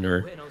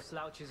Milner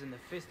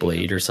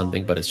blade or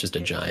something, but it's just a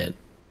giant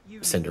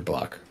cinder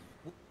block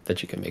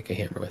that you can make a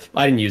hammer with.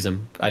 I didn't use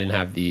them. I didn't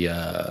have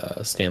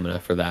the stamina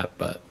for that,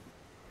 but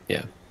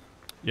yeah.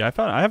 Yeah,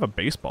 I have a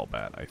baseball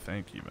bat, I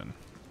think, even.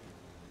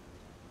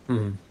 Let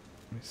me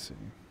see.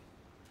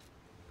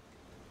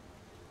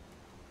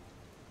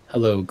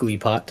 Hello,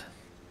 Gleepot.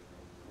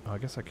 Oh, I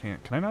guess I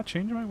can't. Can I not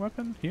change my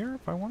weapon here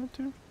if I wanted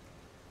to?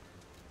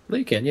 No,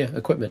 you can, yeah.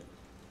 Equipment.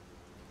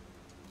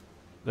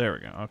 There we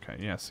go. Okay,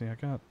 yeah, see, I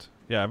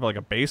have like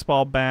a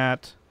baseball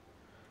bat.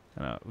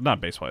 Not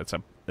baseball,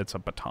 it's a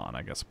baton,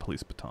 I guess, a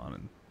police baton,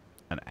 and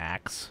an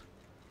axe.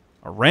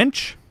 A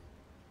wrench?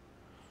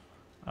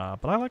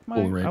 But I like my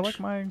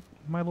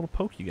little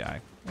pokey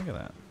guy. Look at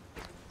that.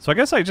 So I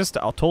guess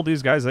I'll told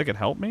these guys they could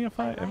help me if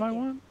I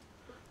want.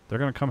 They're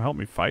gonna come help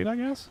me fight, I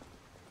guess.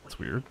 That's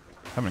weird.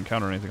 Haven't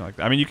encountered anything like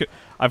that. I mean,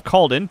 I've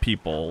called in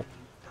people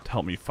to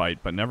help me fight,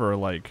 but never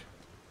like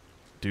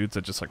dudes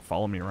that just like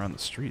follow me around the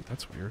street.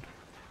 That's weird.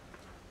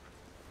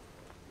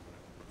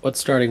 What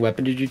starting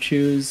weapon did you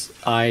choose?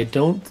 I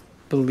don't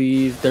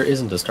believe there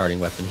isn't a starting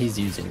weapon. He's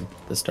using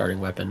the starting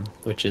weapon,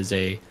 which is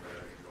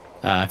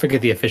I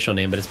forget the official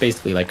name, but it's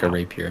basically like a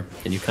rapier,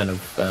 and you kind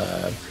of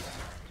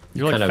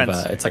You're like kind of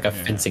fencing. it's like a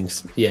Yeah. fencing.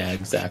 Yeah,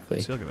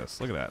 exactly. See, look at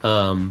this. Look at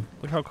that.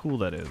 Look how cool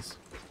that is.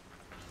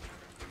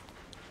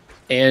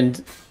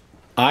 And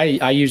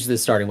I used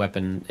this starting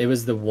weapon. It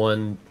was the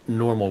one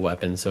normal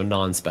weapon, so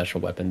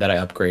non-special weapon that I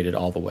upgraded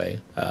all the way.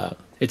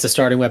 It's a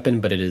starting weapon,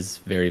 but it is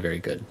very, very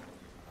good.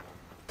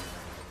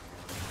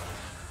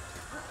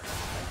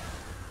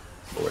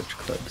 Forge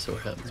club, so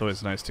what happens? It's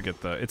always nice to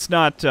get the. It's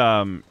not.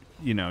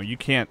 You know, you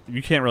can't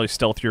really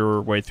stealth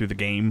your way through the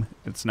game.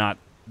 It's not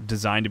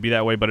designed to be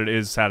that way, but it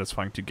is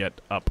satisfying to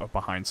get up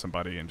behind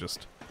somebody and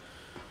just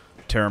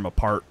tear them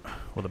apart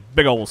with a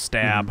big old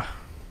stab.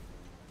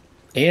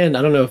 And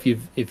I don't know if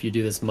you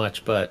do this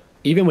much, but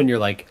even when you're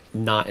like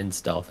not in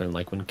stealth and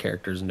like when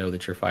characters know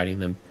that you're fighting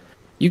them,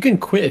 you can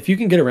quit if you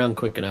can get around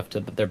quick enough to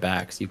their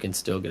backs. You can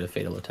still get a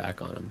fatal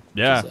attack on them.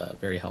 Yeah, which is,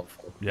 very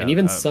helpful. Yeah, and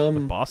even the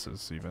some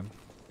bosses even.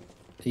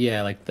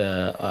 Yeah, like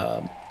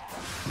the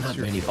not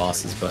many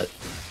bosses, but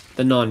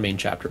the non-main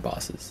chapter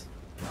bosses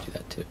do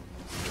that too.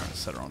 I'm trying to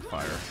set her on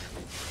fire.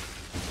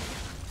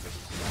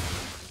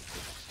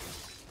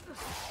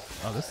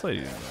 Oh, this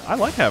lady. I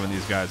like having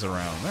these guys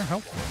around. They're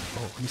helpful.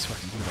 Oh, let me see if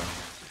I can do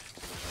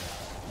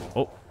that.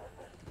 Oh,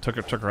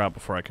 took her out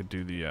before I could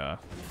do the.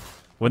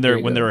 When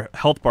their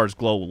health bars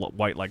glow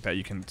white like that,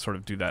 you can sort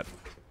of do that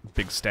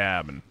big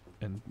stab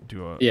and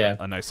do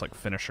a nice like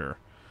finisher.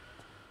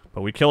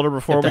 But we killed her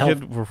before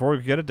we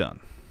could get it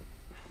done.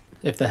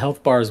 If the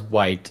health bar is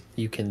white,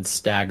 you can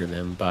stagger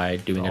them by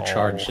doing a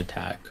charged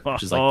attack,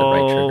 which is like the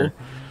right trigger.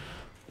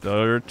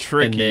 They're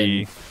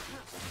tricky.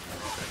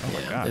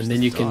 And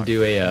then you can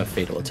do a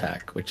fatal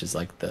attack, which is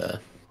like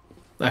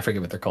I forget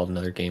what they're called in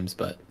other games,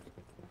 but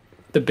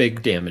the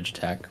big damage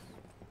attack.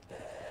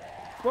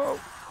 Whoa!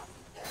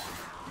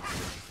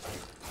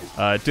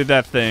 It did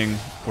that thing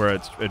where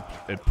it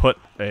put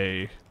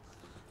a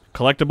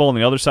collectible on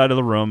the other side of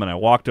the room, and I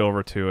walked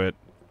over to it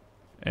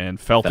and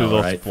fell through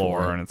the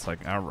floor, and it's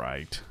like, all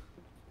right,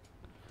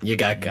 you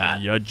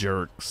got you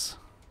jerks.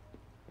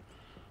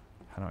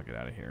 How do I get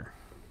out of here?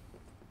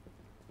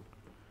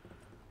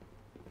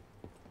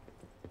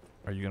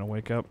 Are you gonna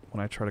wake up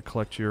when I try to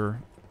collect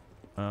your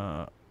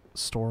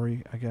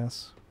story, I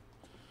guess?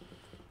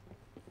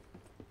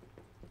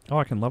 Oh,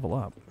 I can level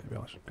up. Maybe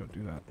I should go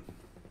do that.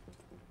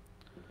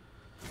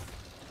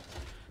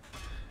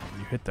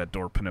 You hit that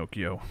door,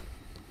 Pinocchio.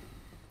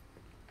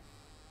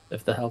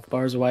 If the health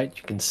bar is white,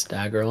 you can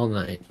stagger all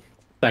night.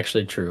 It's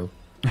actually true,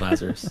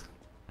 Lazarus.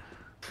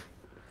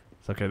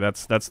 It's okay.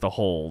 That's the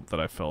hole that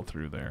I fell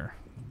through there.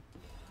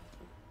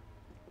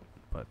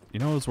 But you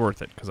know, it was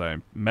worth it because I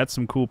met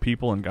some cool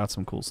people and got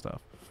some cool stuff.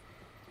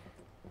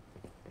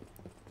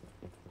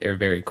 They're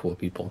very cool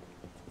people.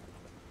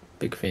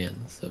 Big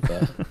fans of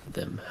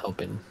them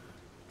helping.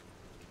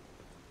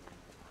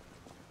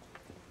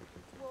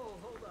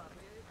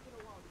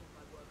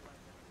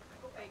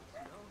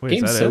 Wait,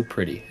 Game's so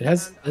pretty. It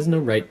has no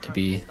right to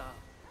be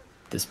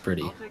this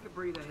pretty.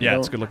 Yeah,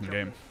 it's a good looking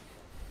game.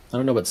 I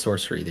don't know what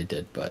sorcery they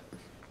did, but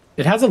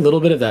it has a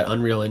little bit of that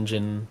Unreal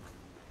Engine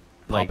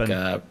like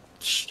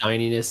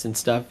shininess and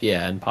stuff,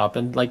 yeah, and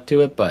popping like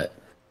to it, but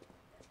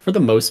for the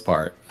most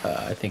part,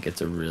 I think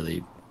it's a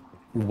really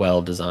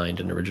well designed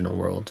and original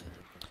world.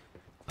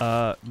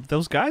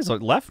 Those guys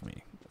like left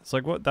me. It's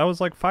like what? That was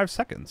like 5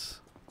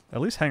 seconds.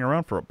 At least hang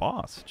around for a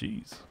boss.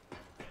 Jeez.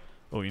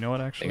 Oh, you know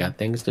what? Actually, They got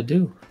things to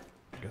do.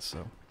 I guess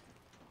so.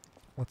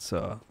 Let's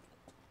come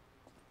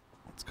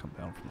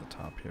down from the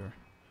top here.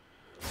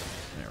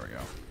 There we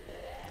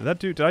go.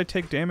 Did I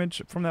take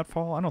damage from that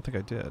fall? I don't think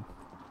I did.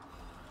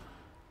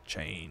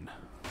 Chain.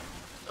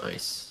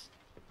 Nice.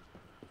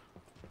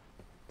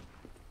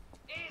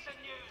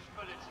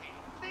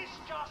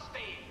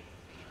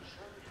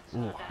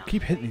 Ooh, I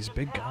keep hitting these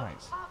big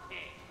guys.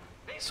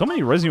 So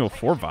many Resident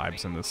Evil 4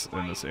 vibes in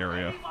this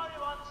area.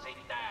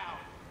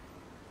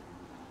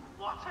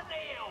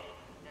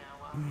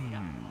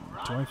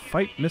 Do I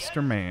fight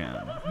Mr. Man?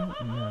 I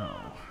don't know.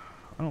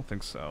 I don't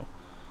think so.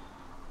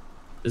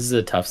 This is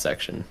a tough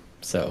section,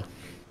 so.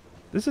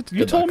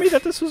 You told me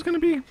that this was going to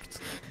be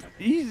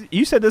easy.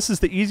 You said this is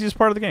the easiest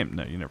part of the game.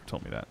 No, you never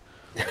told me that.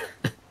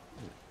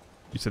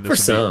 You said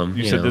this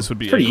this would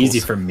be pretty easy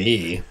for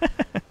me.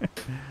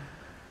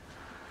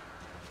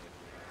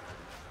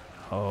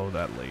 Oh,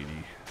 that lady.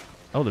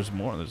 Oh, there's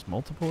more. There's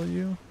multiple of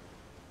you.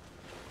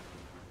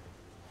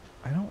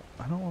 I don't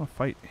want to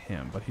fight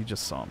him, but he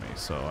just saw me,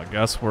 so I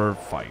guess we're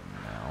fighting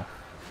now.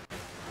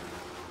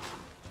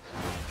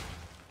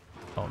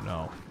 Oh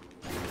no.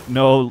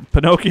 No,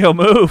 Pinocchio,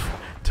 move!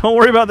 Don't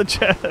worry about the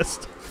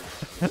chest.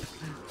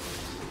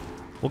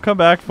 We'll come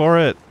back for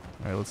it.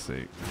 Alright, let's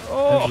see.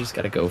 Oh, you just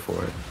gotta go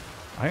for it.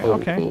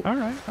 Okay,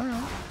 alright.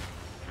 And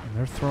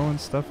they're throwing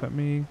stuff at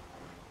me.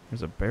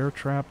 There's a bear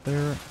trap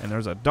there, and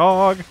there's a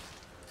dog.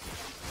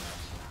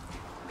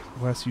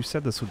 Wes, you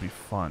said this would be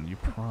fun. You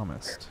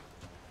promised.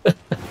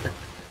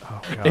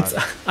 Oh god.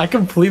 I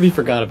completely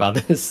forgot about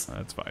this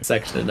That's fine.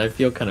 section. I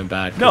feel kind of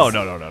bad. No.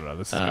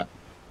 This is good.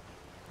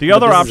 The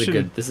other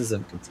option. This is a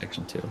good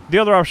section too. The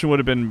other option would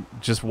have been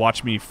just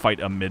watch me fight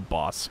a mid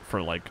boss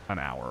for like an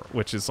hour,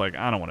 which is like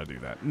I don't want to do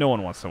that. No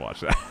one wants to watch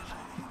that.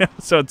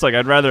 So it's like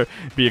I'd rather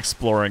be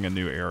exploring a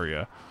new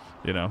area,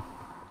 you know.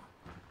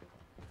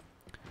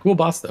 Cool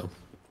boss though.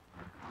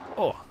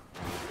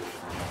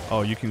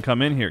 Oh, you can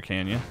come in here,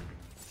 can you?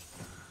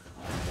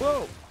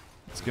 Whoa!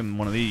 Let's give him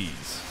one of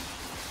these.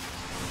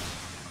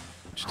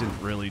 Which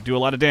didn't really do a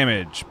lot of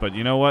damage, but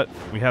you know what?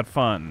 We had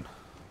fun.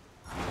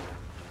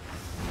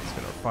 Let's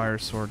get our fire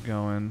sword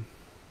going.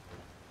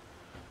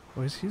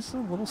 Oh, he's a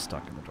little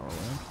stuck in the doorway.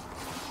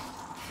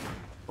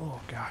 Oh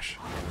gosh.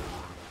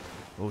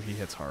 Oh, he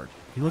hits hard.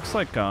 He looks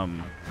like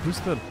who's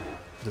the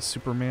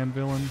Superman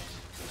villain?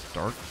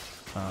 Dark.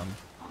 Oh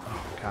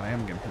god, I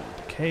am getting hit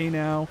with decay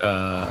now.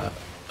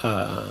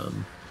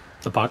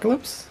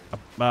 Apocalypse?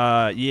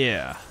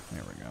 Yeah.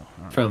 There we go.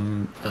 All right.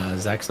 From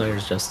Zack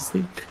Snyder's Justice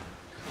League.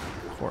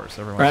 Of course,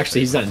 everyone. Or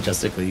actually, he's not in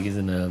Justice League. He's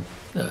in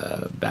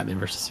Batman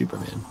vs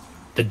Superman: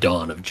 The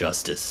Dawn of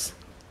Justice.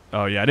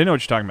 Oh yeah, I didn't know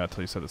what you're talking about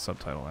until you said the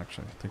subtitle.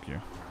 Actually, thank you.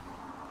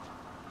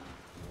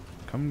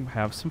 Come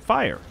have some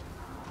fire,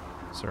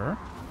 sir.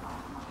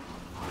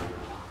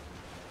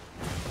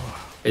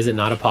 Is it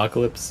not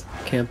Apocalypse,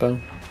 Campo?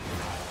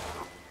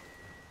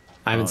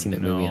 I haven't seen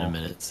that movie in a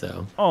minute,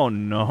 so. Oh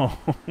no.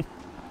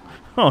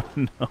 Oh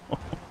no.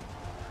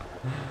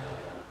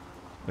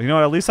 You know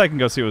what? At least I can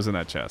go see what was in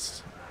that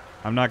chest.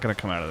 I'm not gonna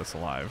come out of this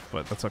alive,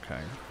 but that's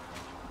okay.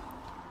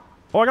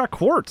 Oh, I got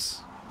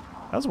quartz.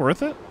 That was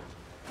worth it.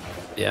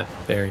 Yeah,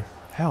 very.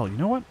 Hell, you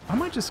know what? I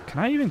might just. Can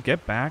I even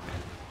get back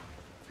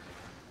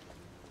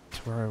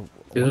to where I once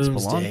belonged?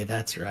 Doomsday,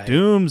 that's right.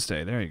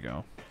 Doomsday. There you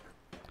go.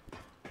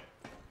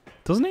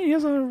 Doesn't he? He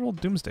has a real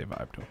Doomsday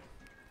vibe to him.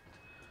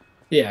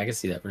 Yeah, I can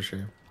see that for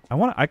sure.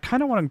 I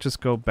kind of want to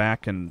just go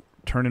back and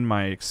turn in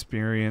my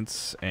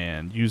experience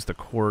and use the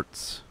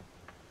quartz.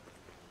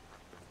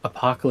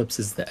 Apocalypse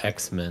is the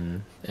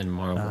X-Men and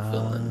Marvel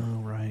villain.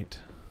 Oh, right.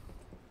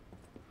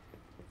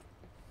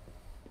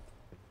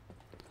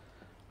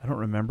 I don't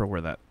remember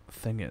where that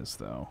thing is,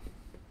 though.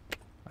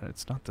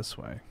 It's not this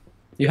way.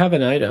 You have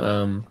an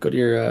item. Go to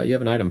your. You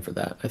have an item for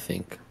that, I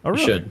think. Oh,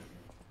 really? You should.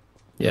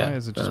 Yeah. Why?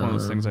 Is it just one of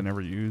those things I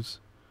never use?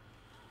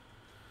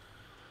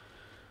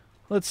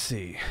 Let's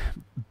see.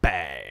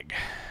 Bag.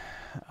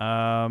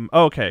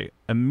 Okay.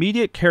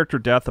 Immediate character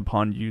death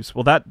upon use.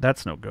 Well,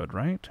 that's no good,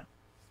 right?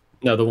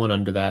 No, the one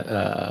under that.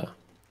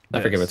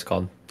 I forget what it's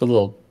called. The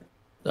little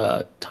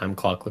time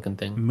clock looking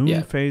thing.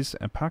 Moon phase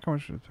and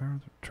pocket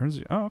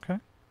turns. Oh, okay.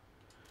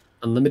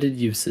 Unlimited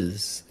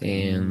uses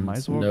and Might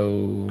as well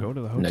no go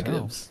to the hotel.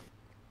 negatives.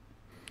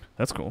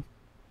 That's cool.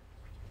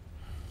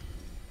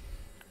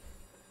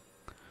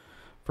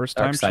 First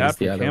Dark time Side chat is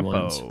the from other Campo.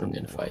 one.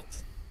 Superman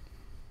fights.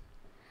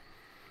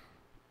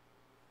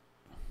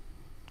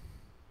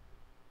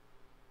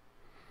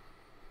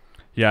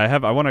 Yeah,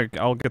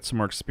 I'll get some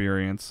more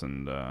experience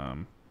and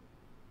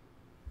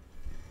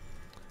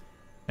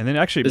then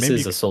actually This maybe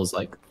is a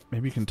Souls-like.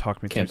 maybe you can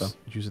talk me Campo. through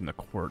using the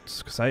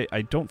quartz because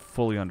I don't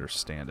fully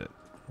understand it.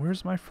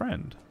 Where's my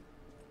friend?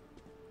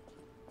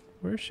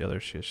 Where is she? Oh, there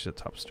she is. She's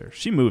upstairs.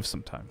 She moves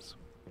sometimes.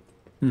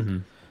 Mm-hmm.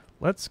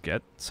 Let's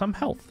get some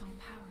health.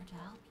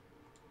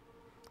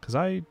 Because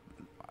I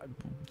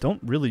don't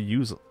really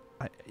use...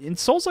 in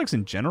Souls-likes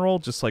in general,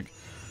 just like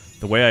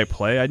the way I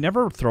play, I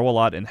never throw a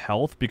lot in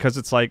health because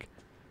it's like...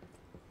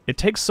 It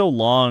takes so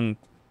long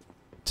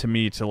to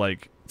me to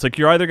like... It's like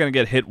you're either going to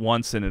get hit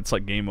once and it's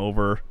like game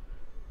over,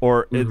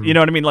 or... you know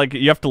what I mean? Like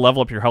you have to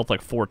level up your health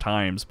like 4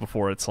 times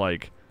before it's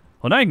like...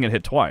 Well, now you can get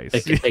hit twice.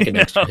 They can take an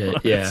extra hit,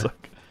 yeah.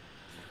 Like,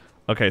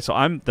 okay,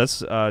 so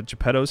that's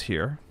Geppetto's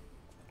here.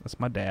 That's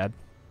my dad.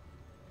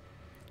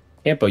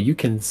 Campo, you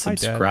can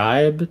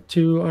subscribe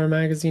to our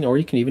magazine, or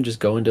you can even just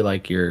go into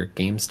like your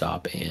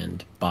GameStop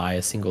and buy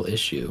a single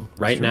issue.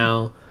 Right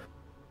now,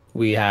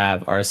 we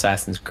have our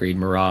Assassin's Creed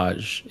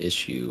Mirage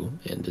issue,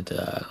 and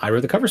I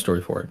wrote the cover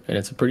story for it, and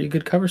it's a pretty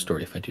good cover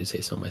story, if I do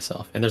say so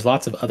myself. And there's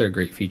lots of other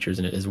great features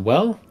in it as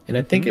well, and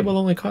I think it will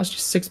only cost you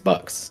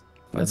 $6.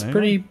 That's a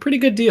pretty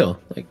good deal.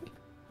 Like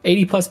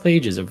 80+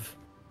 pages of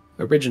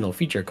original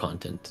feature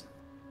content.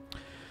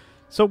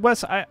 So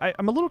Wes,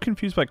 I'm a little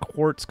confused by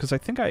quartz because I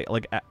think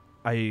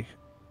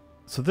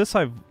so this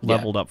I've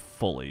leveled up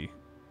fully,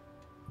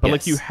 but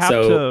like you have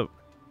to.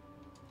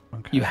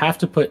 Okay. You have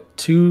to put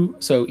 2.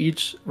 So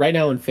each right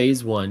now in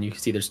phase 1, you can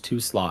see there's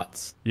 2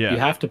 slots. Yeah. You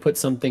have to put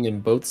something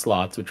in both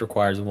slots, which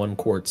requires 1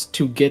 quartz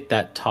to get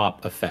that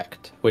top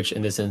effect, which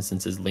in this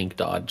instance is link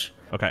dodge.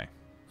 Okay.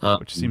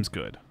 Which seems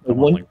good.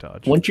 Link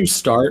dodge. Once you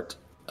start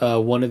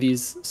one of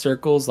these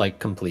circles, like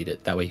complete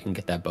it. That way you can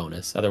get that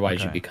bonus.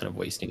 Otherwise, you'd be kind of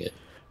wasting it.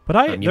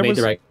 But you made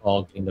the right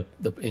call getting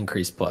the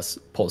increased plus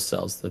pulse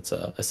cells. That's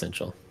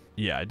essential.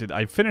 Yeah, I did.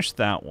 I finished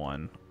that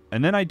one,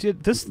 and then I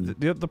did this.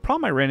 The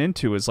problem I ran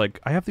into is like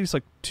I have these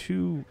like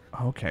 2.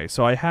 Okay,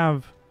 so I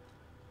think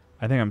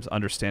I'm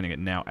understanding it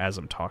now as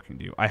I'm talking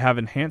to you. I have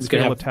enhanced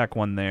scale attack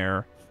one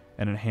there,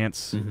 and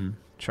enhance.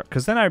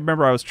 Because then I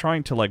remember I was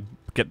trying to like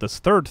get this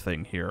 3rd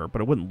thing here,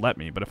 but it wouldn't let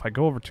me. But if I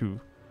go over to,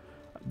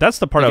 that's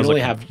the part I was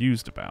like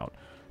confused about.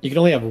 You can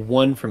only have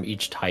 1 from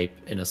each type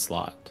in a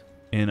slot.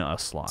 In a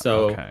slot.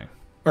 So, okay.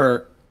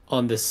 Or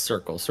on this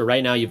circle. So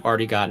right now you've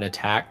already got an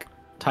attack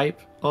type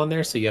on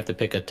there, so you have to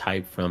pick a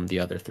type from the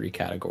other 3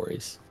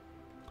 categories.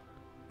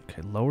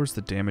 Okay, lowers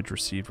the damage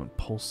received when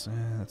pulse.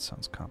 That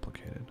sounds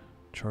complicated.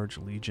 Charge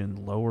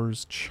Legion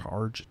lowers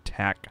charge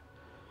attack.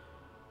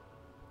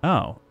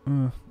 Oh,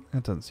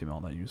 that doesn't seem all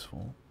that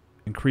useful.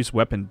 Increase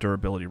weapon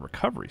durability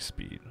recovery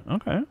speed.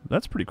 Okay,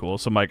 that's pretty cool.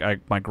 So my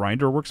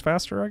grinder works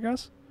faster, I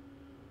guess.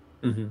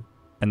 Mm-hmm.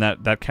 And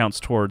that counts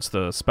towards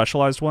the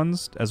specialized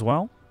ones as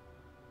well.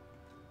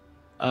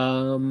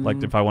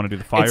 Like if I want to do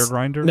the fire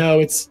grinder. No,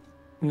 it's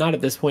not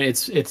at this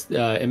point.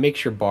 It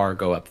makes your bar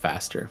go up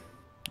faster.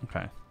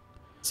 Okay.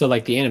 So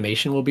like the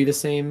animation will be the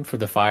same for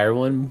the fire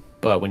one,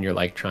 but when you're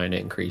like trying to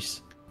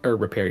increase or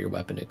repair your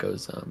weapon, it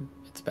goes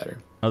it's better.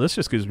 Oh, this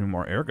just gives me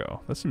more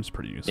ergo. That seems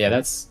pretty useful. Yeah,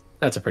 that's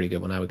a pretty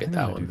good one. I would get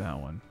that one. Do that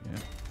one. Yeah.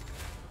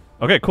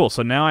 Okay, cool.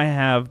 So now I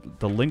have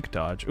the link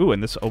dodge. Ooh,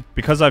 and this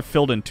because I've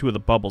filled in 2 of the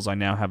bubbles, I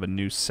now have a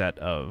new set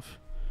of.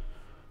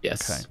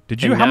 Yes. Okay.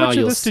 Did you? How much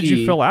of this did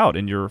you fill out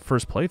in your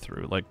first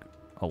playthrough? Like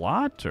a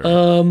lot?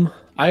 Or?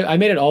 I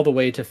made it all the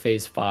way to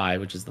phase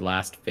 5, which is the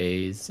last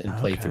phase in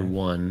playthrough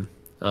 1.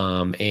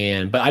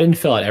 But I didn't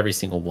fill out every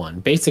single one.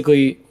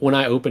 Basically, when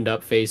I opened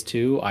up phase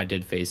 2, I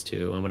did phase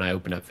 2, and when I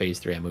opened up phase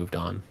 3, I moved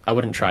on. I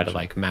wouldn't try to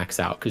like max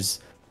out because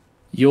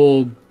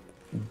you'll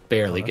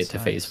barely get to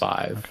phase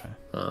 5.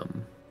 Okay.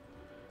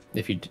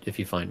 If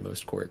you find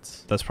most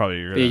quartz. That's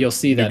probably you'll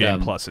see that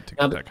game plus it to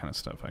get that kind of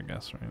stuff, I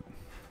guess, right?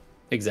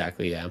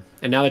 Exactly, yeah.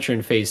 And now that you're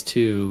in phase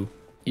 2,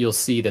 you'll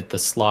see that the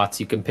slots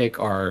you can pick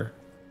are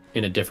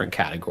in a different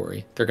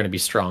category. They're going to be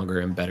stronger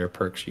and better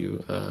perks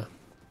you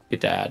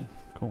get to add.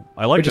 Cool.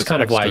 I like which this is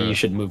kind extra, of why you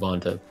should move on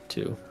to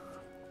 2.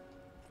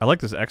 I like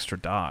this extra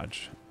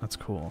dodge. That's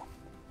cool.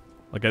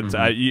 Like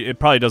it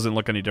probably doesn't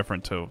look any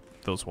different to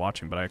those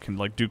watching, but I can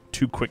like do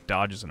 2 quick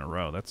dodges in a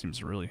row. That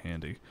seems really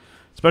handy,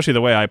 especially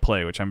the way I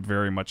play, which I'm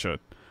very much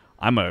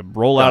I'm a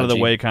roll out of the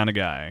way kind of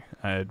guy.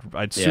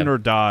 I'd sooner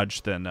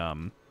dodge than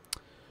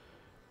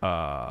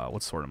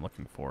what's the word I'm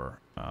looking for?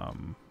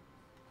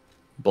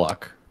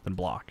 Block. Than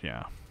block,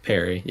 yeah.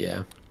 Parry,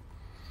 yeah.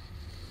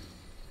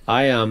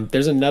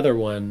 There's another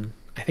one.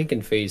 I think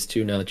in phase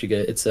 2 now that you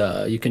get it's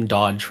you can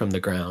dodge from the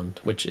ground,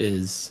 which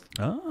is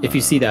if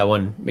you see that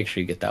one, make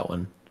sure you get that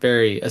one.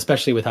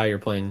 Especially with how you're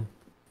playing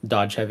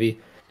dodge heavy,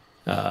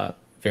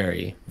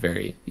 very,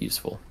 very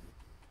useful.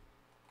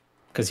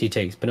 Because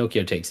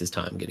Pinocchio takes his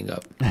time getting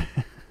up.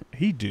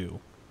 He do.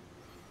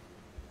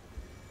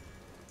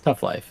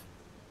 Tough life.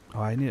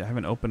 Oh, I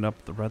haven't opened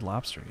up the Red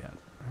Lobster yet.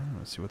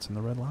 Let's see what's in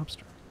the Red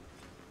Lobster.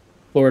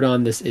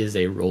 Lordon, this is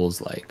a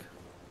rolls-like.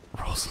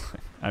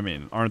 Rolls-like. I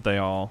mean, aren't they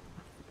all?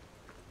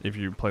 If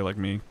you play like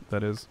me,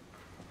 that is.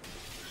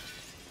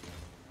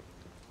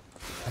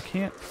 I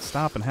can't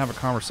stop and have a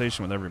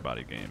conversation with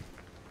everybody, game.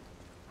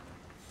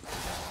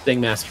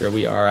 Master,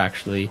 we are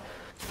actually...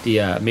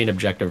 The main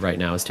objective right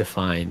now is to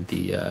find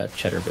the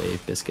Cheddar Bay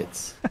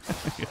biscuits.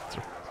 That's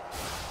right.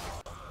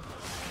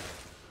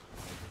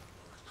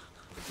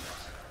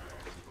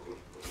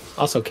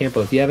 Also,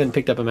 Campo, if you haven't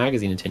picked up a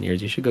magazine in 10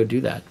 years, you should go do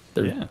that.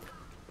 They're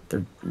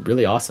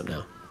really awesome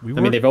now. I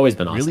mean, they've always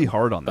been awesome. Really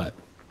hard on that,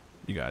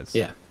 you guys.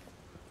 Yeah.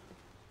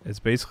 It's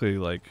basically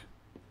like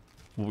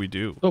what we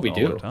do. What we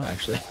do,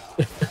 actually.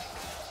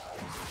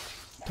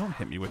 Don't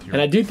hit me with your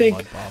and I do think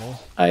blood bottle.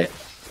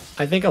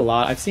 I think a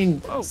lot. I've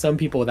seen some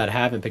people that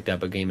haven't picked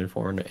up a Game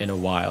Informer in a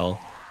while.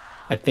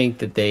 I think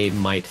that they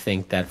might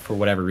think that for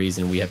whatever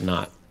reason we have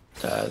not.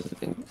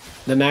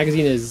 The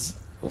magazine is.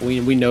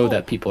 We know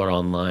that people are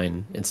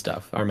online and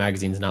stuff. Our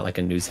magazine's not like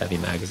a news-heavy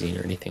magazine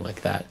or anything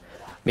like that.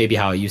 Maybe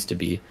how it used to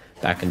be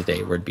back in the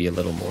day, where it'd be a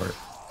little more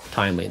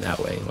timely in that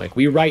way. Like,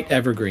 we write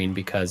evergreen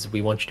because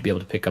we want you to be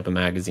able to pick up a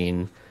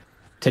magazine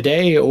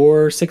today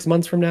or 6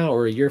 months from now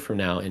or a year from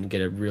now and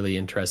get a really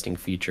interesting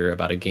feature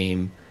about a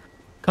game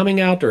coming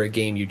out or a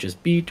game you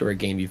just beat or a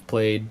game you've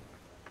played.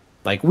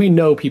 Like, we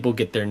know people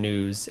get their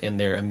news and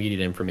their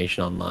immediate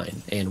information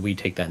online, and we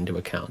take that into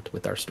account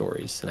with our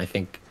stories. And I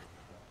think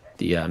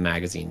the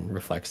magazine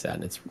reflects that,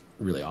 and it's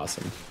really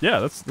awesome. Yeah,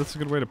 that's a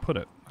good way to put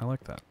it. I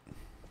like that.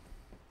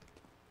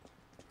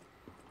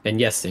 And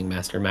yes,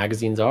 Master,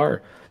 magazines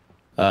are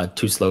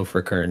too slow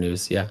for current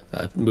news. Yeah,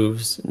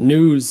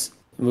 news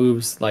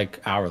moves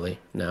like hourly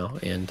now,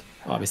 and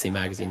obviously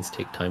magazines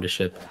take time to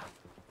ship.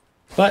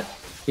 But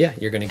yeah,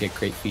 you're gonna get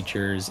great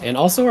features, and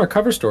also our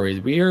cover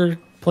stories. We are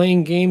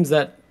playing games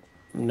that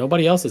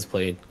nobody else has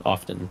played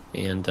often,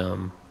 and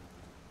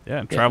yeah,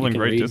 and traveling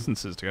great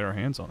distances to get our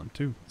hands on them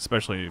too,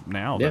 especially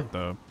now that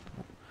the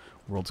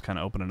world's kind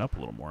of opening up a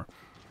little more,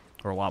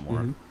 or a lot more.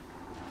 Mm-hmm.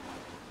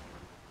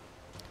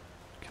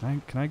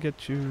 Can I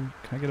get you?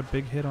 Can I get a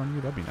big hit on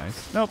you? That'd be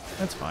nice. Nope,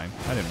 that's fine.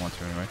 I didn't want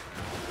to anyway.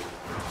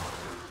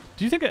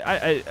 Do you think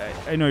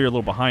I know you're a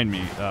little behind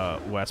me,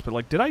 Wes, but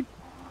like,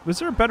 was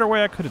there a better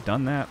way I could have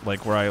done that?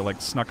 Like where I like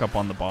snuck up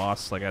on the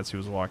boss, like as he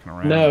was walking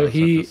around. No,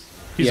 he's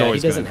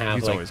always doesn't have.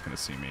 He's always gonna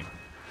see me.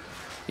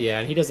 Yeah,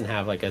 and he doesn't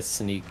have like a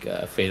sneak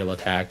fatal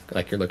attack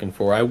like you're looking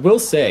for. I will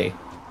say,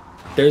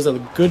 there's a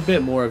good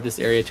bit more of this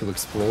area to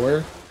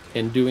explore,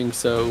 and doing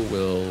so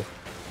will.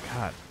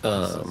 God,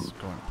 this is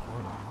going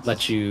poorly.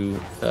 let you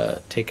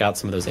take out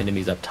some of those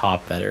enemies up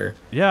top that are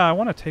Yeah, I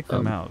want to take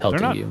them out.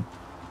 pelting you.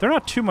 They're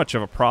not too much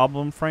of a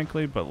problem,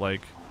 frankly, but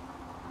like,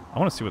 I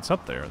want to see what's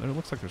up there. There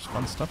looks like there's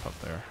fun stuff up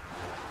there.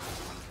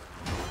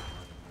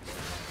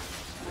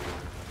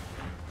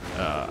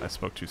 I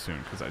spoke too soon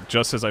because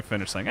just as I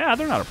finished saying, "Yeah,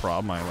 they're not a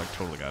problem," I like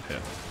totally got hit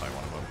by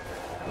one of them.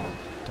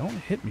 Don't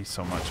hit me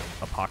so much,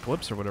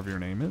 Apocalypse or whatever your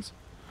name is.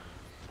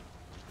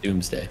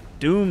 Doomsday.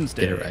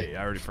 Doomsday. Get it right.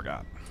 I already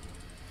forgot.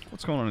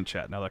 What's going on in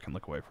chat? Now that I can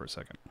look away for a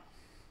second.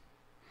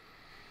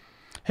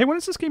 Hey, when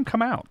does this game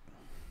come out?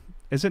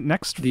 Is it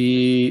next?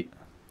 The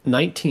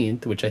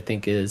 19th, which I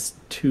think is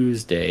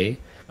Tuesday.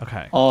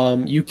 Okay.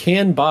 You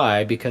can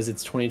buy, because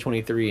it's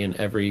 2023 and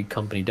every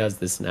company does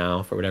this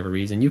now for whatever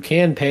reason. You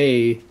can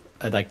pay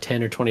like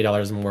 $10 or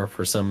 $20 more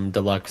for some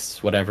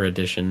deluxe whatever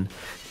edition,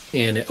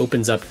 and it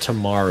opens up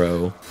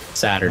tomorrow,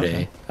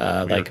 Saturday,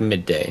 like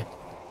midday.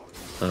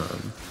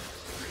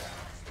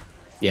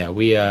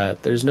 Yeah,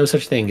 there's no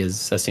such thing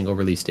as a single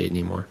release date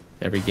anymore.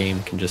 Every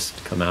game can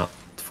just come out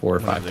 4 or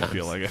 5 times. I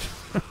feel like it.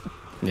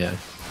 Yeah.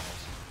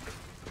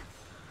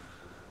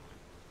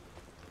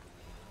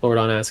 Lord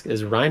on asks,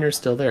 is Reiner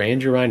still there?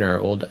 Andrew Reiner, our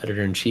old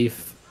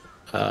editor-in-chief.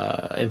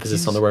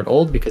 Emphasis on the word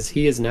old because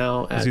he is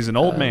now at, he's an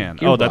old man.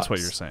 Gearbox. Oh, that's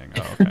what you're saying.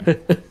 Oh, okay.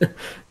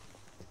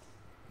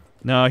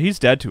 No, he's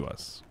dead to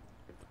us.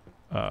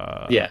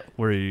 Yeah.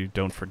 We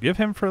don't forgive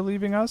him for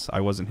leaving us.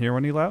 I wasn't here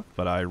when he left,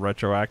 but I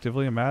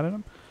retroactively am mad at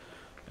him,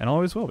 and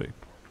always will be.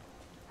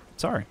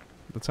 Sorry.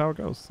 That's how it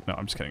goes. No,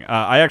 I'm just kidding.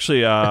 I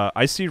actually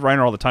I see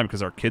Reiner all the time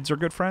because our kids are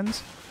good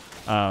friends.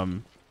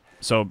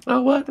 So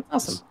oh, what? That's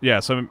awesome.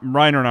 Yeah, so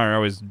Reiner and I are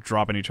always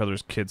dropping each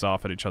other's kids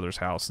off at each other's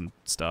house and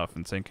stuff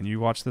and saying, "Can you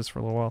watch this for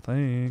a little while?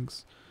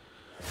 Thanks."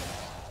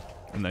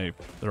 And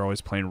they're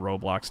always playing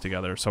Roblox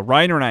together. So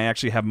Reiner and I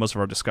actually have most of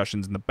our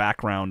discussions in the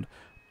background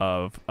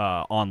of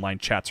online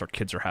chats our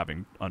kids are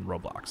having on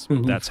Roblox.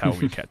 That's how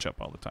we catch up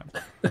all the time.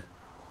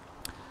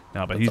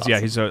 No, but That's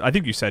awesome. I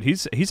think you said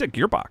he's at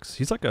Gearbox.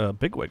 He's like a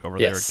bigwig over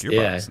there at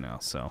Gearbox now.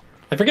 So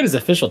I forget his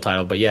official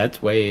title, but yeah,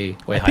 it's way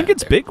high. I think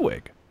it's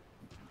bigwig.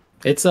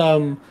 It's I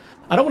don't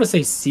want to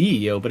say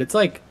CEO, but it's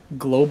like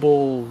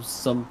global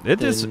something.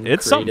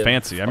 It's something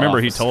fancy. I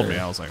remember he told me.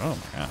 officer. I was like, oh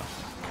my god,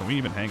 can we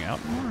even hang out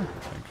anymore?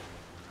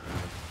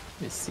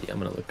 Let me see. I'm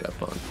gonna look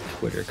up on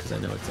Twitter because I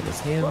know it's in his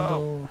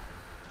handle.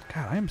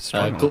 God, I am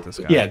struggling with this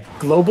guy. Yeah,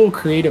 global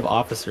creative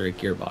officer at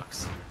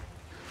Gearbox.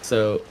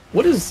 So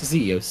what is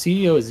CEO?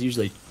 CEO is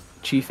usually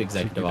chief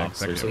executive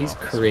officer. So he's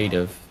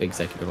creative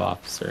executive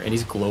officer, and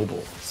he's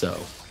global. So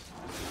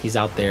he's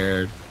out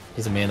there.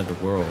 He's a man of the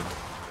world.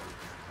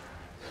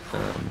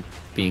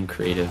 Being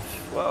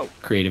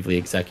creatively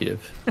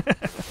executive.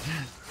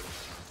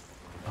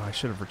 Oh, I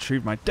should have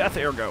retrieved my death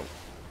ergo.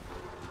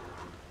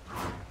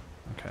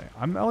 Okay,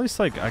 I'm at least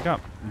like I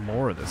got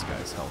more of this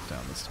guy's health down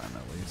this time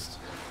at least.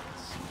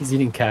 He's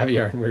eating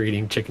caviar and we're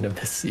eating chicken of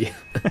the sea.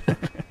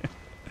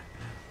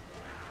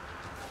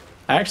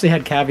 I actually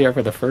had caviar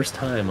for the first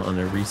time on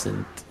a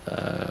recent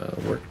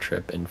work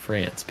trip in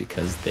France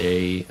because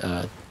they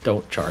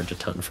don't charge a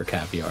ton for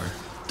caviar.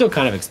 Still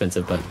kind of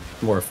expensive, but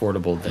more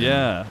affordable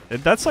than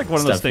that's like one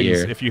of those things.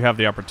 here. If you have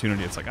the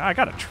opportunity, it's like I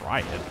gotta try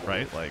it,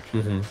 right? Like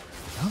I don't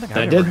think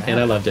I did, and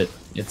I loved it.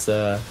 It's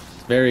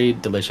very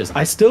delicious.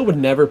 I still would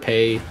never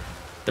pay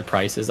the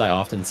prices I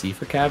often see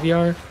for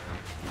caviar.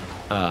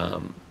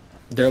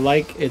 They're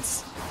like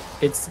it's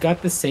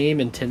got the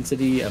same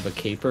intensity of a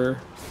caper,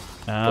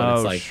 but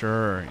it's like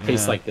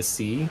tastes like the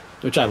sea,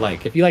 which I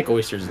like. If you like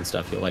oysters and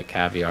stuff, you'll like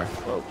caviar.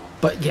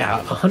 But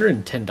yeah,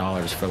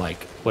 $110 for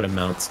like what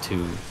amounts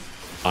to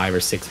 5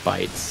 or 6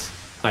 bites.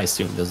 I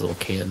assume those little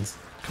cans.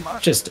 Come on.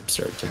 Just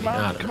absurd to me.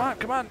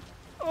 Come on.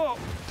 Oh,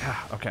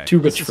 okay. Too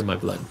rich for my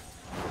blood.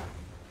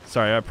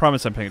 Sorry, I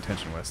promise I'm paying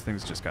attention, Wes.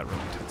 Things just got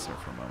really tense there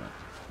for a moment.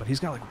 But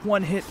he's got like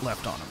 1 hit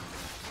left on him.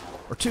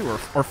 Or 2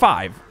 or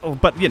 5. Oh,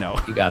 but you know.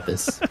 You got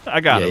this. I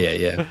got him.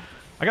 Yeah.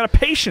 I got a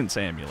patience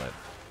amulet.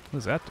 What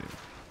does that do?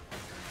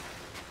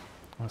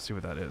 I want to see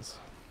what that is.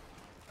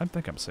 I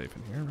think I'm safe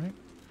in here, right?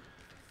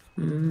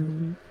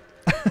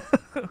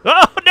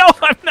 Oh, no,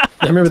 I'm not.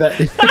 I remember that.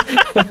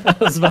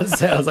 I was about to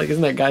say, I was like,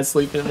 isn't that guy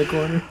sleeping in the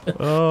corner?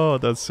 Oh,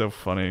 that's so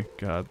funny.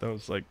 God, that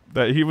was like,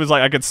 he was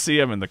like, I could see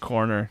him in the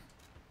corner.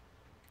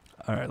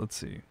 All right, let's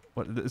see.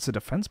 What? It's a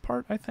defense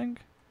part, I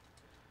think?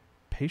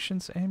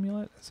 Patience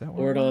amulet? Is that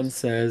what Ordon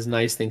says,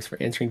 nice, thanks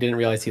for answering. Didn't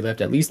realize he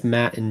left. At least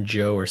Matt and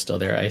Joe are still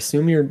there. I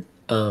assume you're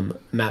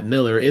Matt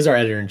Miller is our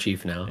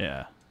editor-in-chief now.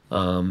 Yeah.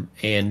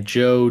 And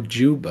Joe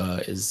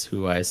Juba is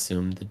who I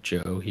assume the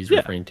Joe he's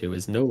referring to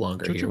is no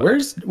longer Joe here.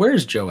 Juba.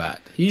 Where's Joe at?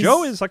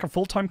 Joe is like a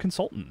full-time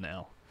consultant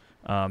now.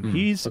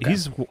 He's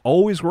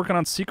always working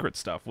on secret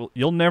stuff. Well,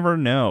 you'll never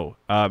know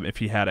if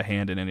he had a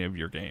hand in any of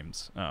your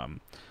games.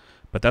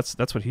 But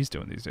that's what he's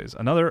doing these days.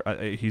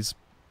 He's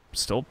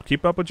still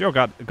keep up with Joe.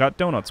 Got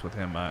donuts with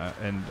him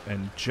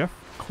and Jeff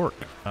Cork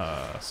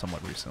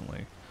somewhat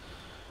recently.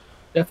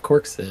 Jeff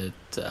Cork's at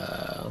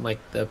like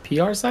the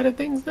PR side of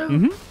things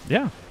now.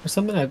 Yeah, or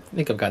something. I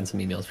think I've gotten some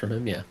emails from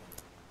him. Yeah.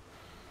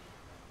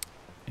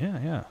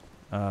 Yeah.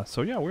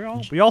 So yeah,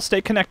 we all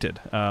stay connected.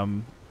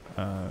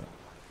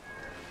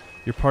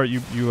 You're part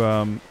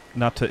you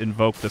not to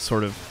invoke the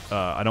sort of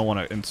I don't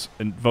want to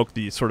invoke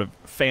the sort of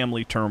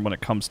family term when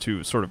it comes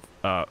to sort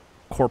of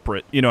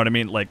corporate, you know what I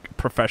mean, like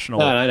professional.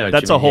 No, I know what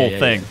that's you a mean. whole Yeah,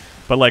 thing. yeah.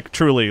 But like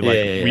truly, like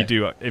we Yeah.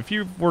 do. If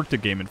you've worked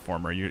at Game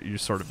Informer, you're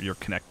sort of you're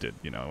connected.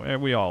 You know,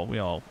 and we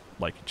all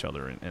like each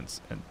other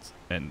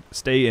and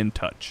stay in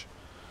touch.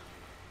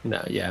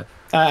 No, yeah.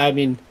 I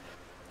mean,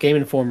 Game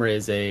Informer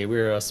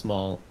we're a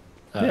small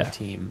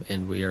team,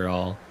 and we are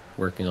all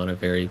working on a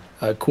very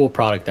cool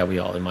product that we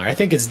all admire. I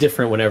think it's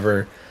different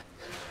whenever,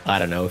 I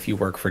don't know, if you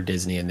work for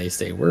Disney and they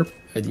say we're,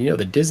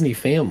 the Disney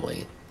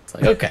family. It's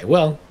like, okay,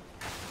 well,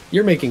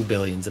 you're making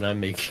billions and I'm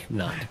making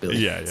not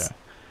billions. Yeah.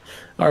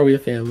 Are we a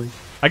family?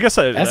 I guess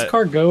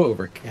Escargot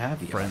over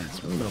caviar. friends,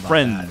 I don't know about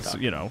friends.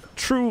 that. You know,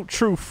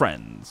 true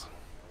friends.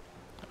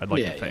 I'd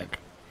like to think.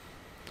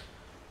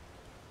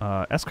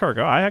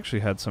 Escargot. I actually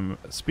had some.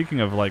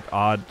 Speaking of like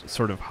odd,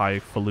 sort of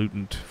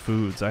highfalutin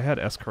foods, I had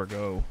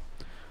escargot.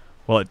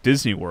 Well, at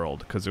Disney World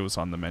because it was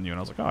on the menu, and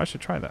I was like, oh, I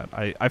should try that.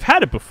 I've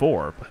had it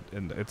before, but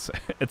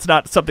it's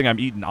not something I'm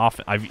eating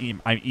often. I'm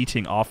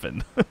eating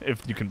often,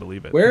 if you can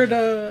believe it. Where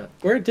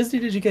at Disney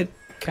did you get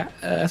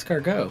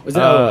escargot? Was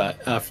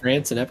it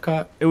France and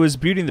Epcot? It was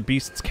Beauty and the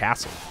Beast's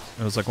castle.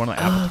 It was like one of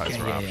the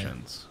appetizer yeah.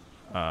 options.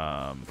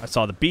 I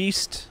saw the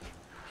Beast.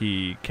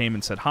 He came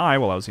and said hi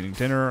while I was eating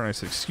dinner, and I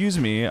said, excuse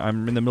me,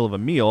 I'm in the middle of a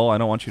meal. I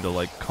don't want you to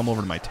like come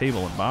over to my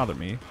table and bother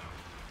me.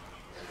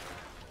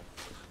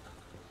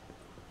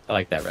 I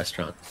like that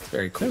restaurant. It's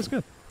very cool. It was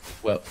good.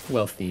 Well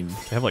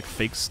themed. They have like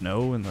fake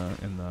snow in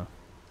the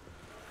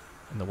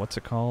what's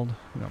it called?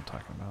 You know what I'm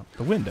talking about.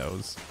 The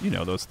windows. You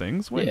know those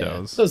things.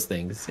 Windows. Yeah, those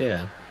things.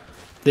 Yeah.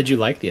 Did you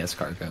like the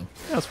escargot? Yeah,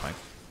 that's fine.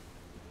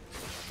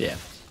 Yeah.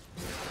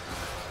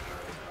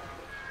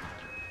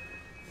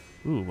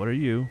 Ooh, what are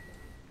you?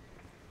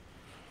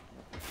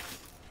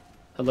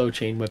 Hello,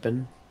 Chain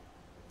Whippin'.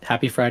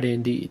 Happy Friday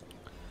indeed.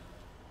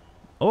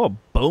 Oh, a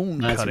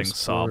bone-cutting Lazarus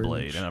saw Forge.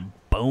 blade and a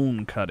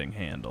bone-cutting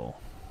handle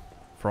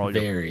for all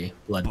your Very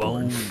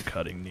bloodborne.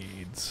 bone-cutting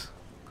needs.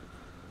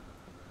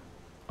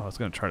 Oh, I was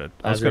gonna try to.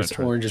 Lazarus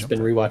Orange has been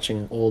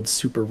rewatching old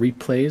Super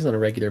Replays on a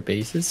regular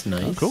basis.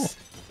 Nice. Oh, cool.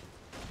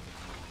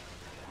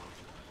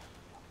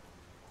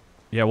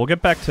 Yeah, we'll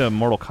get back to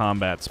Mortal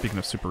Kombat. Speaking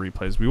of Super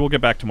Replays, we will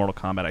get back to Mortal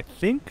Kombat. I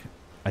think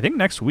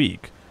next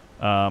week.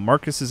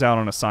 Marcus is out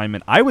on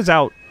assignment. I was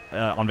out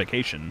on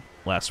vacation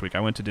last week. I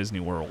went to Disney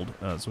World,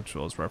 which I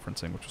was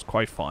referencing, which was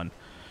quite fun.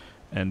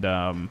 And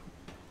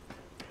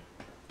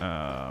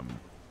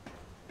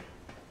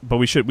but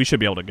we should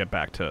be able to get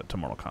back to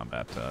Mortal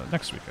Kombat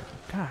next week. I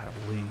think.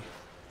 Golly,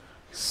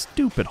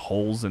 stupid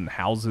holes in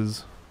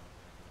houses.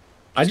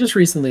 I just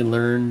recently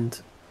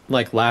learned,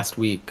 like last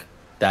week,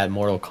 that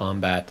Mortal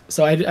Kombat.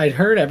 So I'd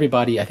heard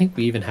everybody. I think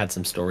we even had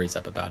some stories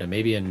up about it.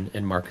 Maybe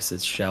in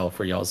Marcus's shell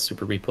for y'all's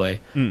Super Replay,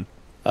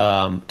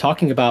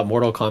 talking about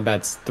Mortal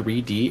Kombat's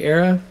 3D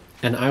era,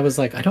 and I was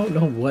like, I don't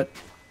know what,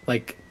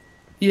 like,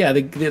 yeah,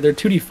 they're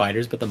 2D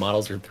fighters, but the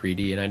models are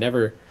 3D, and I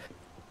never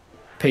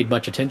paid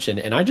much attention.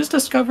 And I just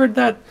discovered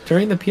that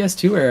during the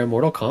PS2 era,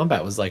 Mortal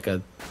Kombat was like a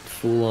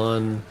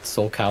full-on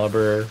Soul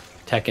Calibur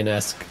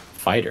Tekken-esque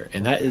fighter,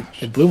 and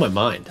it blew my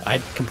mind. I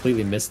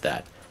completely missed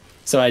that.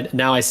 So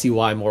now I see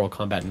why Mortal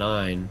Kombat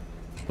 9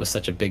 was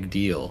such a big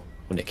deal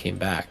when it came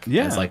back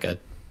as like a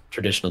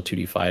traditional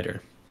 2D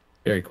fighter.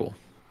 Very cool.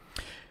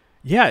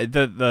 Yeah,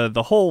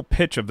 the whole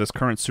pitch of this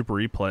current Super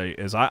Replay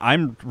is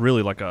I'm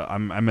really like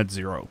I'm at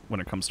zero when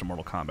it comes to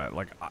Mortal Kombat.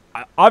 Like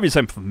obviously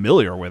I'm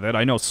familiar with it.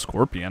 I know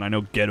Scorpion. I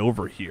know Get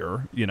Over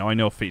Here. You know, I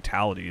know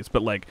fatalities.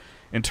 But like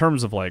in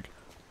terms of like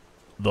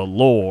the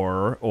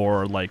lore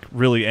or like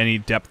really any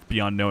depth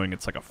beyond knowing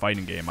it's like a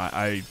fighting game,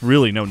 I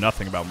really know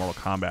nothing about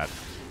Mortal Kombat.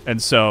 And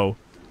so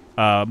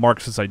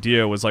Marcus's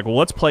idea was like, well,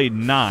 let's play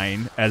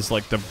 9 as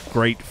like the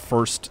great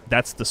first.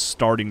 That's the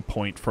starting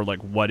point for like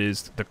what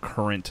is the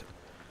current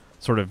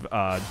sort of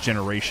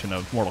generation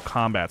of Mortal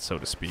Kombat, so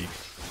to speak.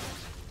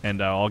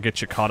 And I'll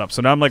get you caught up.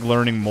 So now I'm like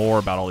learning more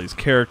about all these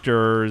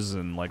characters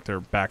and like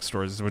their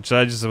backstories, which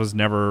I just was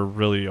never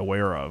really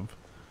aware of.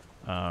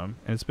 And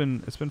it's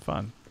been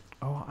fun.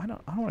 Oh, I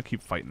don't want to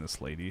keep fighting this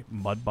lady,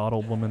 Mud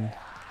Bottle Woman.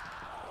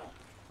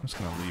 I'm just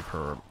gonna leave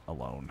her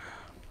alone.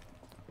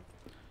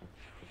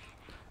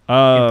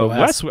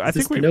 Wes, I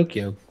think we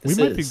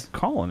might be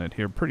calling it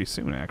here pretty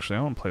soon. Actually,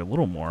 I want to play a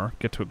little more,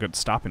 get to a good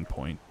stopping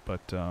point.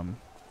 But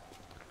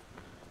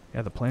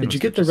yeah, the plan. Did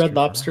you get the Red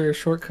Lobster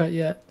shortcut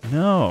yet?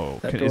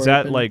 No. Is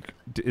that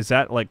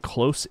like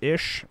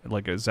close-ish?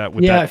 Like is that?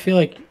 With I feel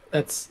like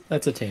that's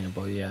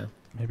attainable. Yeah.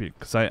 Maybe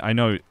because I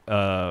know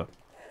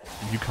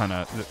you kind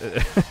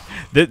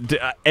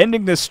of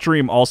ending this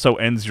stream also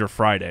ends your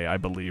Friday, I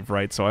believe,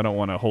 right? So I don't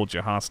want to hold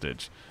you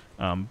hostage,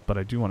 but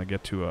I do want to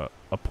get to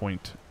a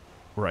point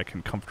where I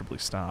can comfortably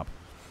stop.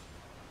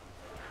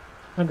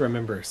 I don't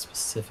remember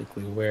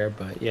specifically where,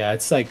 but yeah,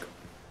 it's like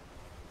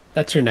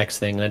that's your next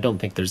thing. And I don't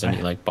think there's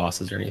any like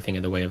bosses or anything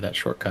in the way of that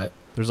shortcut.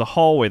 There's a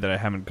hallway that I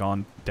haven't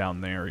gone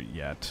down there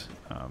yet,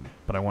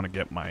 but I want to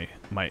get my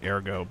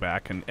ergo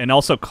back and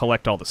also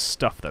collect all the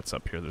stuff that's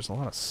up here. There's a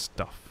lot of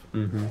stuff.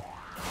 Mm-hmm.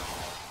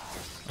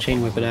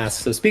 Chain Whippin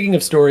asks, so speaking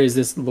of story, is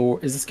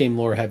this game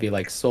lore heavy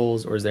like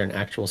Souls, or is there an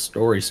actual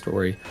story?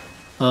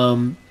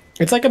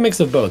 It's like a mix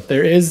of both.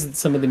 There is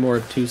some of the more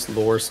obtuse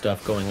lore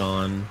stuff going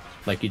on,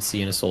 like you'd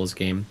see in a Souls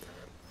game,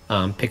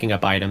 picking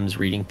up items,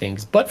 reading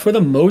things. But for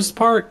the most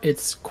part,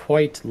 it's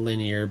quite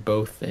linear,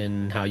 both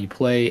in how you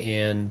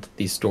play and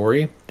the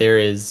story. There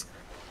is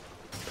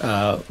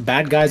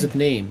bad guys with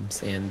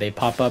names, and they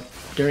pop up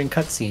during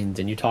cutscenes,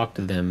 and you talk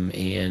to them.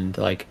 And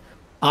like,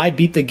 I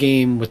beat the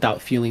game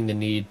without feeling the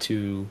need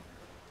to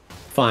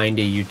find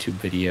a YouTube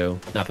video.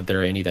 Not that there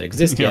are any that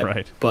exist yet,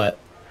 right. But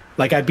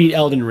like, I beat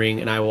Elden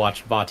Ring, and I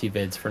watched Vati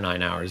vids for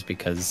 9 hours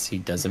because he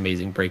does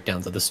amazing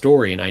breakdowns of the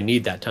story, and I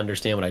need that to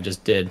understand what I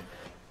just did.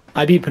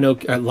 I beat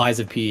Lies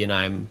of P,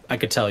 and I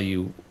could tell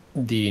you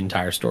the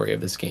entire story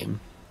of this game.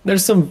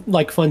 There's some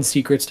like fun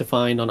secrets to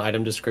find on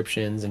item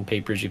descriptions and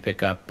papers you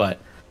pick up, but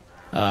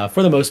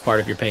for the most part,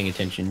 if you're paying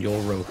attention,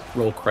 you'll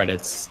roll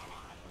credits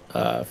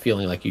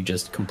feeling like you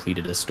just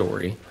completed a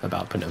story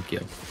about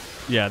Pinocchio.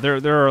 Yeah,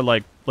 there are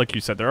like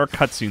you said, there are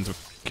cutscenes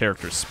with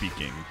characters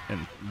speaking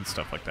and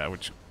stuff like that,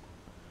 which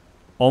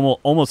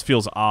almost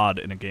feels odd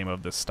in a game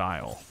of this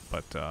style.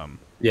 But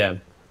yeah,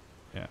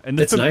 and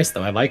it's nice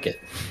though. I like it.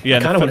 Yeah, I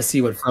kind of want to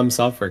see what From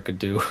Software could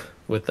do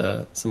with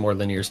some more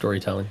linear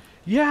storytelling.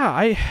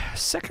 Yeah,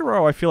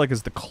 Sekiro I feel like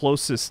is the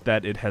closest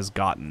that it has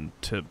gotten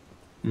to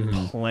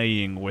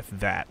playing with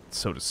that,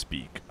 so to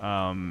speak.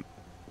 And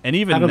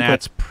even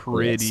that's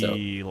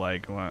pretty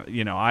like,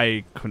 you know,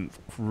 I couldn't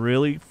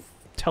really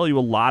tell you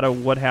a lot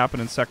of what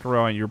happened in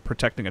Sekiro, and you're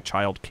protecting a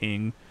child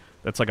king.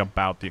 That's like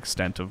about the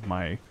extent of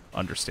my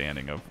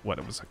understanding of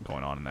what was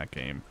going on in that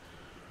game.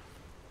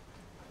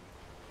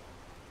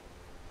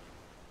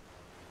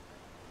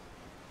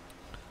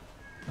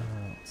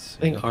 I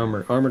think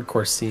Armored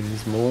Core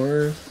seems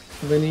more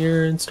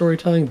linear in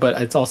storytelling,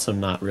 but it's also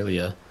not really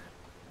a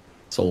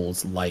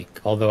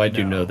Souls-like. Although I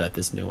do know that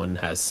this new one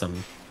has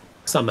some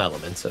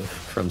elements of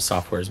From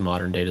Software's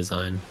modern day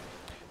design.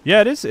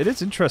 Yeah, it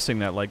is interesting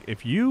that, like,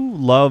 if you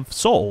love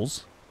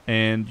Souls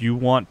and you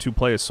want to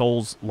play a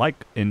Souls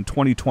like in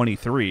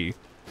 2023,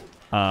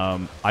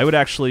 I would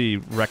actually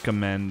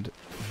recommend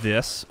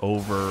this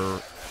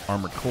over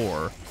Armored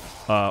Core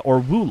or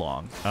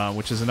Wulong,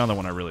 which is another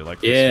one I really like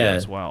this year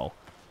as well.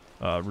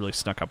 Really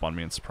snuck up on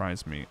me and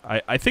surprised me.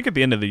 I think at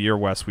the end of the year,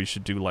 Wes, we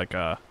should do like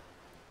all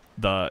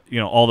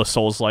the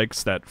Souls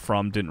likes that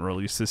From didn't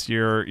release this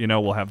year. You know,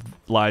 we'll have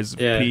Lies of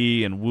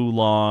P and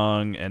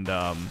Wulong and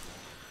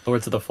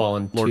Lords of the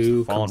Fallen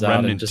 2 comes out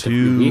Remnant in just 2, a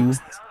few weeks.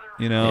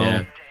 You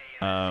know,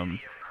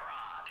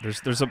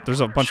 there's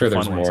a bunch of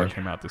fun ones that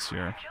came out this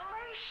year.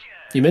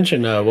 You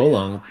mentioned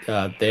Wulong.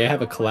 They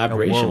have a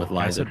collaboration with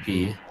Lies of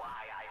P.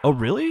 Oh,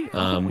 really?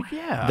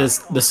 Yeah.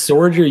 The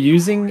sword you're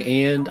using,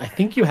 and I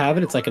think you have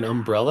it. It's like an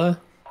umbrella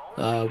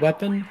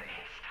weapon.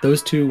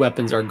 Those two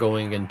weapons are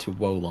going into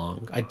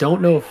Wulong. I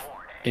don't know if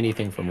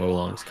anything from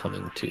Wolong's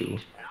coming to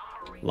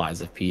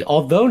Lies of P.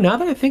 Although, now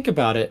that I think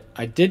about it,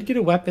 I did get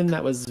a weapon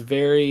that was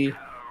very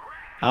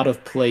out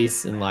of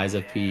place in Lies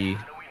of P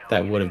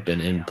that would have been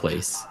in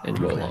place in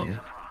Wulong.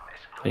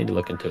 I need to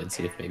look into it and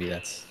see if maybe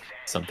that's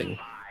something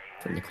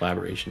from the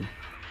collaboration.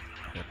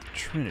 Got the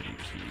Trinity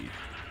key.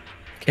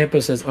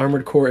 Campo says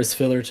Armored Core is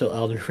filler till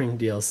Elden Ring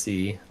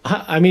DLC.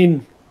 I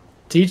mean,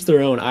 to each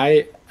their own.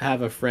 I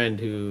have a friend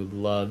who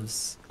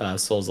loves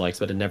Souls-likes,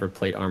 but had never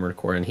played Armored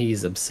Core, and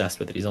he's obsessed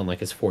with it. He's on like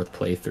his 4th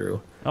playthrough.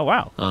 Oh,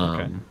 wow.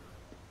 Okay.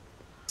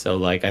 So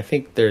like, I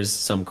think there's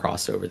some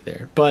crossover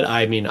there. But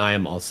I mean, I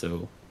am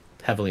also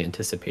heavily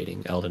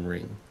anticipating Elden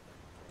Ring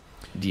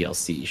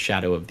DLC,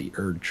 Shadow of the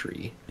Erd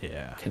Tree.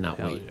 Yeah. Cannot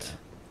wait.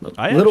 Yeah.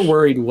 A little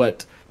worried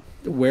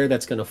where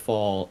that's going to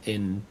fall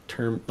in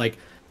term. Like,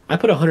 I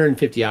put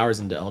 150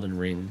 hours into Elden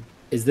Ring.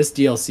 Is this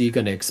DLC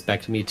going to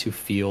expect me to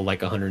feel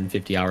like a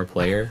 150-hour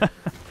player?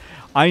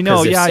 I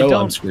know, yeah, so, I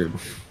don't. I'm screwed.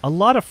 A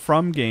lot of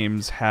From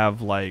games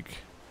have like,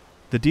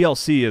 the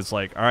DLC is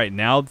like, all right,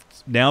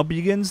 now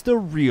begins the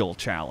real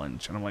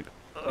challenge, and I'm like,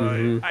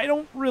 I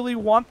don't really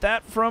want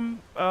that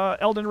from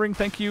Elden Ring.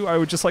 Thank you. I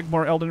would just like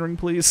more Elden Ring,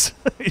 please.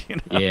 You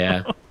know?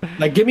 Yeah,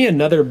 like give me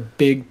another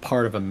big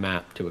part of a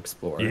map to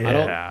explore.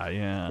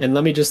 Yeah. And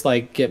let me just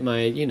like get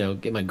my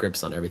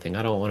grips on everything.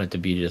 I don't want it to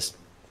be just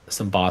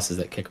some bosses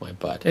that kick my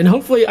butt. And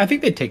hopefully, I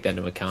think they take that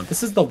into account.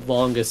 This is the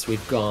longest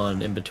we've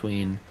gone in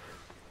between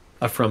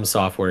a From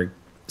Software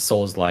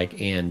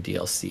Souls-like and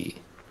DLC.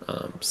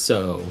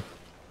 So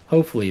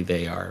hopefully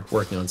they are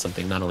working on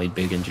something not only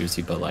big and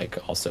juicy, but like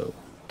also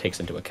takes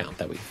into account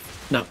that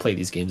we've not played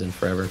these games in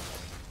forever.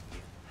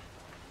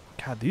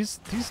 God, these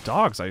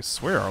dogs, I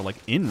swear, are like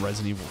in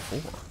Resident Evil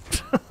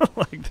 4.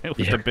 Like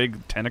with the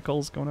big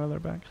tentacles going out of their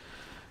back.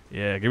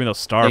 Yeah, give me those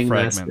star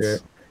fragments. Master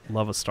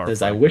Love a star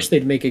fragment. I wish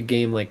they'd make a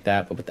game like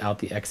that, but without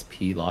the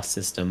XP loss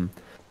system.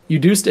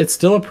 It's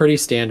still a pretty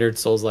standard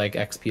Souls-like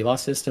XP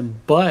loss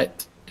system,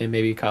 but, and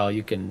maybe Kyle,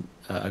 you can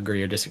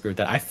agree or disagree with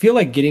that. I feel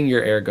like getting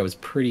your ergo is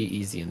pretty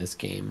easy in this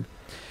game.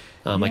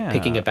 Like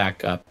picking Yeah. it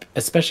back up,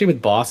 especially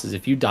with bosses.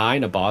 If you die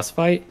in a boss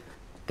fight,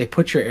 they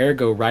put your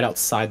ergo right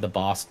outside the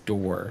boss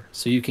door,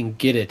 so you can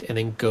get it and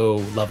then go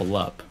level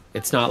up.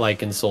 It's not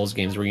like in Souls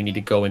games where you need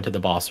to go into the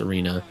boss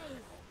arena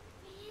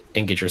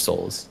and get your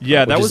souls.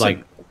 Yeah, which that is was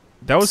like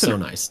that was so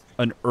nice.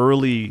 an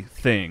early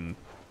thing,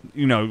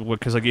 you know,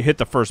 because like you hit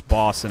the first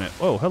boss and it.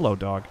 Oh, hello,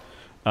 dog.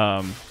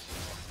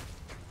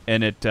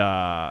 And it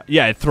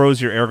it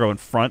throws your ergo in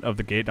front of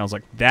the gate, and I was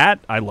like, that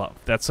I love.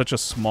 That's such a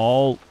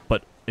small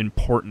but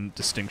important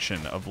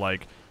distinction of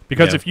like,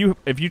 because if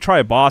you try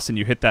a boss and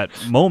you hit that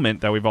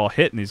moment that we've all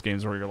hit in these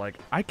games where you're like,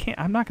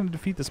 I'm not going to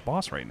defeat this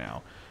boss right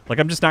now. Like,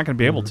 I'm just not going to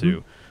be able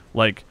to.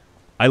 Like,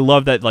 I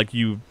love that, like,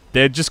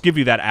 they just give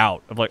you that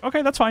out of like,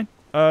 okay, that's fine.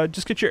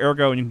 Just get your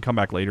ergo and you can come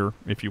back later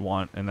if you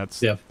want, and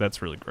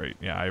that's really great.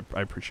 Yeah,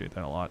 I appreciate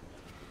that a lot.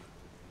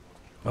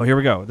 Oh, here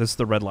we go. This is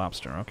the Red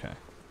Lobster. Okay.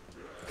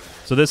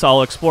 So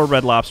I'll explore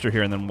Red Lobster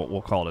here, and then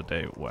we'll call it a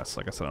day, Wes.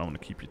 Like I said, I don't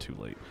want to keep you too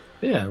late.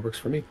 Yeah, it works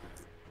for me.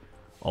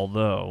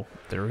 Although,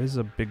 there is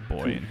a big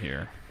boy in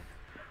here.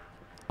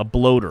 A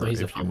bloater,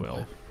 He's a if you fun will.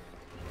 boy.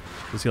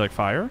 Does he like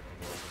fire?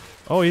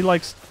 Oh, he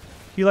likes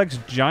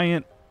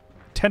giant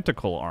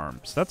tentacle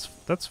arms. That's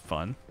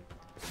fun.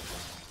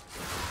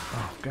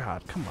 Oh,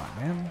 God. Come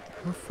on, man.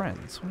 We're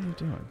friends. What are you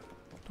doing?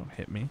 Don't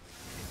hit me.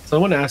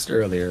 Someone asked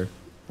earlier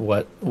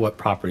what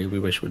property we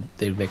wish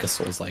they would make a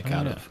Souls-like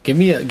out of. Give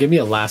me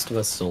a Last of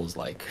Us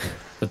Souls-like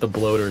with a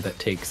bloater that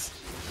takes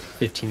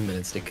 15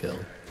 minutes to kill.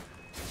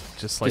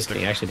 Just like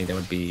I actually think that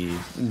would be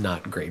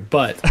not great,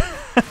 but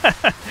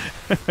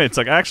it's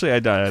like, actually, I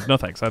died. No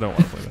thanks. I don't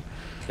want to play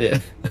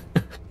that.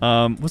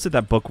 yeah. Was it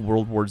that book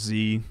World War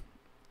Z?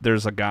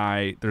 There's a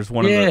guy. There's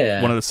one of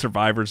the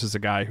survivors is a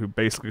guy who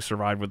basically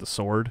survived with a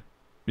sword.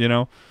 You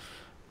know.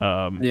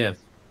 Yeah.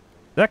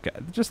 That guy.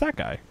 Just that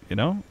guy. You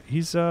know.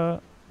 He's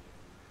That'd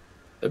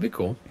be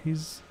cool.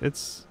 It's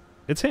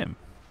him.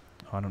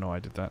 Oh, I don't know why I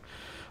did that.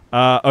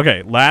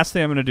 Okay, last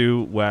thing I'm going to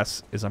do,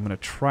 Wes, is I'm going to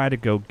try to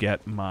go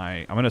get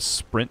I'm going to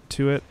sprint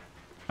to it.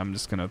 I'm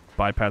just going to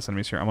bypass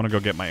enemies here. I'm going to go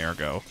get my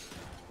ergo,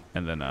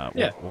 and then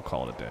we'll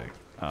call it a day.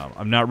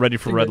 I'm not ready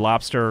for Red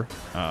Lobster.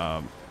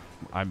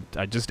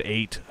 I just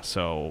ate,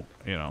 so,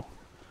 you know.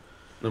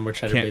 No more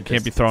Cheddar Bay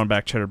can't be throwing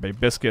back Cheddar Bay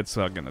biscuits.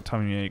 I'm getting a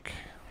tummy ache.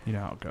 You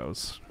know how it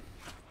goes.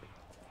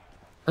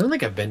 I don't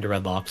think I've been to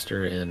Red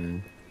Lobster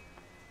in...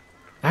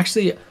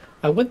 Actually,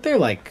 I went there,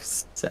 like,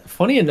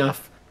 funny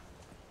enough,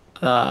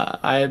 me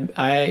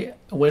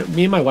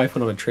and my wife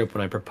went on a trip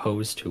when I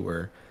proposed to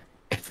her,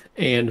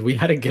 and we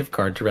had a gift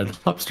card to Red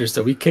Lobster,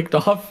 so we kicked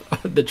off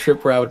the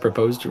trip where I would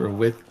propose to her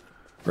with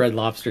Red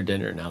Lobster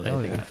dinner. Now that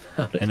I think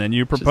about it. And then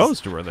you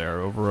proposed to her there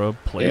over a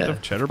plate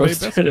of Cheddar Bay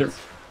proposed to her. biscuits.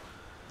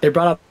 They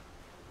brought up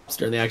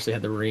lobster, and they actually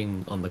had the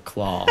ring on the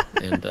claw,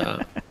 and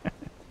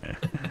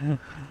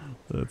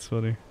That's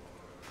funny.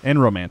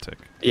 And romantic.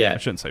 yeah, I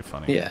shouldn't say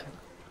funny. yeah,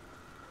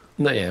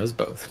 no, yeah, it was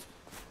both.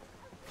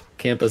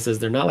 Campus says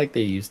they're not like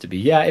they used to be.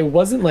 Yeah, it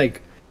wasn't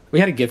like we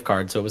had a gift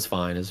card, so it was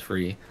fine. It was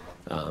free,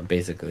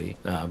 basically,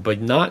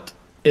 but not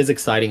as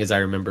exciting as I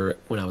remember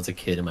when I was a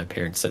kid and my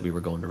parents said we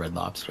were going to Red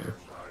Lobster.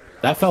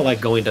 That felt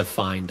like going to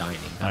fine dining.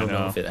 I don't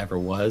know if it ever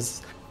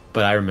was,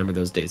 but I remember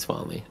those days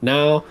fondly.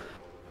 Now,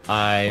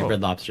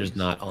 Red Lobster's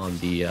not on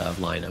the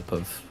lineup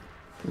of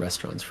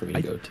restaurants for me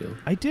to go to.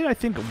 I did, I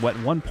think, at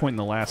one point in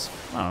the last,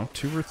 I don't know,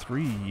 2 or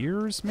 3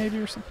 years, maybe,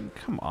 or something.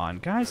 Come on,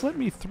 guys, let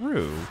me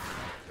through.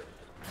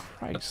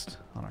 Christ,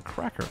 on a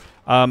cracker.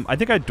 I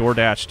think I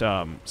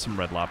DoorDashed some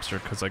Red Lobster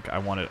because, like, I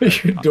wanted.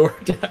 You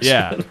DoorDash?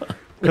 Yeah,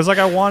 because like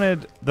I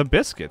wanted the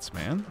biscuits,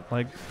 man.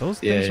 Like those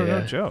things are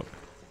no joke.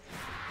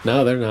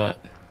 No, they're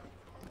not.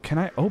 Can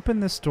I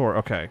open this door?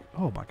 Okay.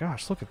 Oh my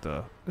gosh, look at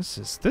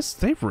this.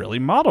 They've really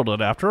modeled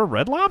it after a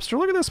Red Lobster.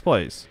 Look at this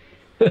place.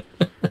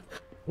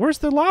 Where's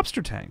the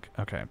lobster tank?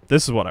 Okay,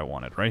 this is what I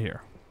wanted right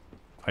here.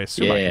 I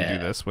assume I can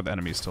do this with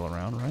enemies still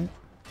around, right?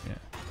 Yeah.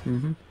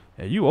 Mm-hmm.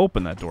 Yeah, you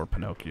open that door,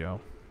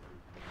 Pinocchio.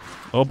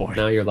 Oh boy.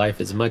 Now your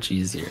life is much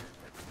easier.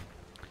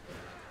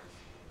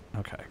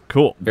 Okay,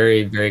 cool.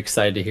 Very, very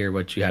excited to hear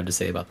what you have to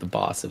say about the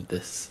boss of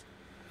this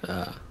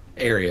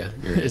area.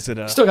 Is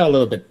it still got a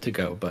little bit to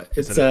go, but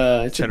it's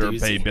a Cheddar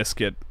Bay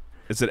biscuit.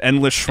 Is it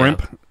endless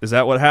shrimp? Yeah. Is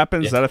that what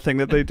happens? Is that a thing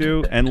that they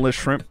do? Endless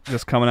shrimp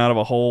just coming out of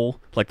a hole,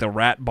 like the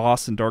rat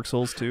boss in Dark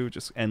Souls 2,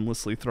 just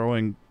endlessly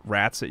throwing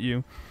rats at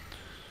you.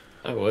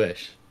 I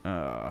wish.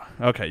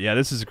 Okay, yeah,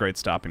 this is a great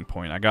stopping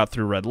point. I got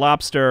through Red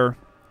Lobster.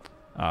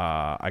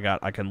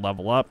 I can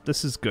level up.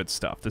 This is good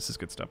stuff.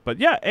 But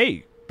yeah,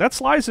 hey, that's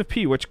Lies of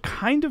P, which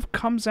kind of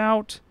comes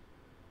out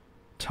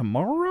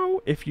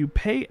tomorrow if you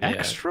pay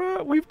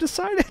extra. We've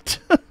decided,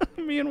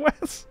 me and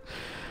Wes.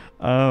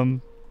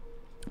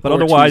 But or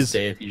otherwise,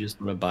 Tuesday if you just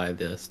want to buy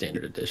the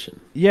standard edition.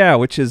 Yeah,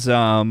 which is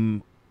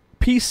PC,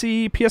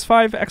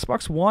 PS5,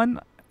 Xbox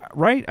One,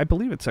 right? I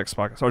believe it's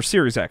Xbox or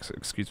Series X.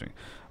 Excuse me.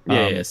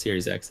 Yeah,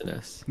 Series X and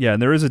S. Yeah,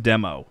 and there is a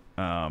demo,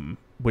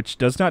 which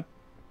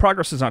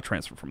progress does not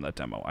transfer from that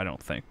demo, I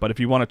don't think. But if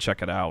you want to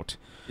check it out,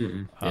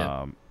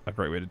 a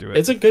great way to do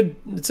it.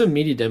 It's a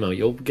meaty demo.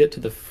 You'll get to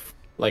the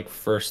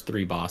first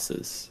 3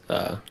 bosses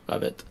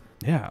of it.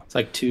 Yeah. It's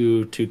like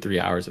 3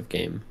 hours of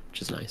game,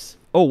 which is nice.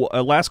 Oh,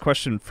 last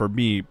question for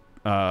me,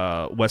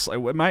 Wesley.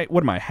 What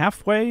am I,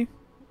 halfway? A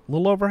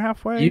little over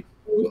halfway?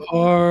 You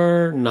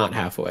are not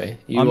halfway.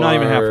 I'm not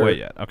even halfway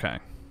yet. Okay.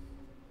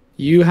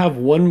 You have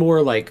one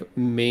more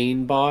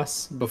main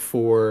boss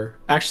before.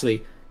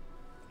 Actually,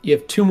 you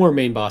have 2 more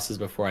main bosses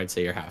before I'd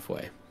say you're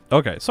halfway.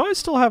 Okay, so I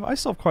still have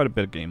quite a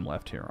bit of game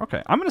left here.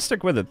 Okay, I'm gonna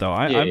stick with it though.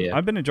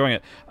 I've been enjoying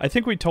it. I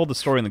think we told the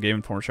story in the Game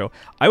Informer show.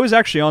 I was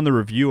actually on the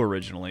review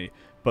originally,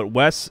 but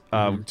Wes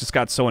just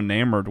got so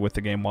enamored with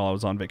the game while I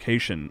was on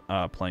vacation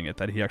playing it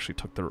that he actually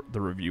took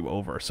the review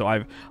over. So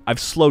I've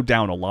slowed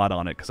down a lot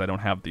on it because I don't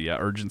have the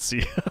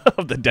urgency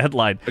of the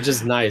deadline, which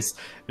is nice.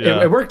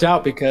 Yeah. It worked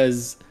out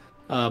because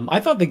I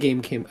thought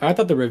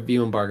the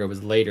review embargo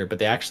was later, but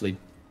they actually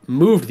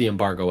moved the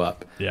embargo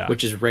up,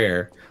 which is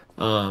rare.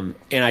 And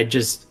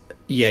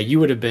you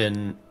would have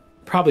been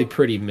probably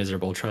pretty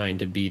miserable trying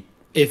to beat,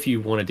 if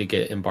you wanted to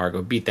get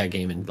embargo, beat that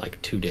game in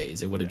 2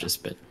 days. It would have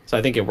just been. So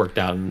I think it worked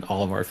out in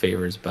all of our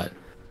favors. But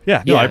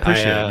I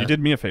appreciate it. You did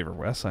me a favor,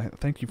 Wes. I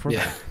thank you for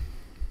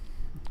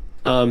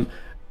that.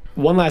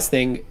 One last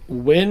thing.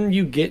 When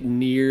you get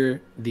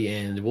near the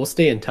end, we'll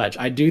stay in touch.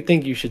 I do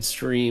think you should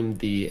stream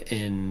the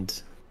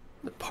end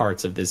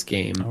parts of this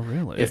game,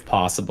 if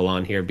possible,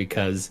 on here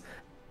because,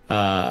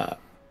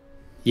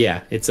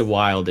 it's a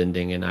wild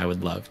ending, and I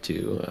would love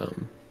to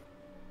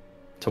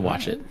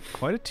watch it.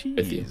 Quite a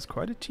tease.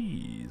 Quite a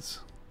tease.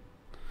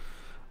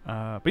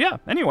 But yeah,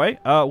 anyway,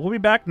 we'll be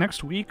back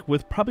next week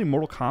with probably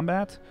Mortal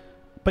Kombat.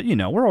 But,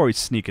 we're always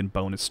sneaking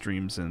bonus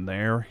streams in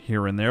there,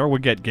 here and there. We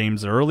get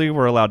games early.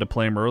 We're allowed to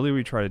play them early.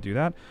 We try to do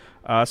that.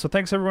 So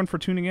thanks, everyone, for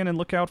tuning in, and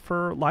look out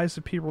for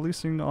Liza P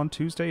releasing on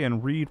Tuesday,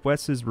 and read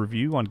Wes's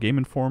review on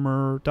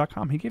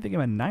GameInformer.com. He gave the game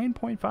a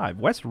 9.5.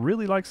 Wes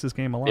really likes this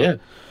game a lot. Yeah,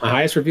 my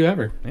highest review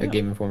ever at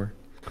Game Informer.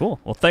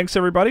 Cool. Well, thanks,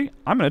 everybody.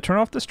 I'm going to turn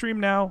off the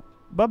stream now.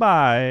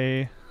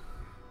 Bye-bye.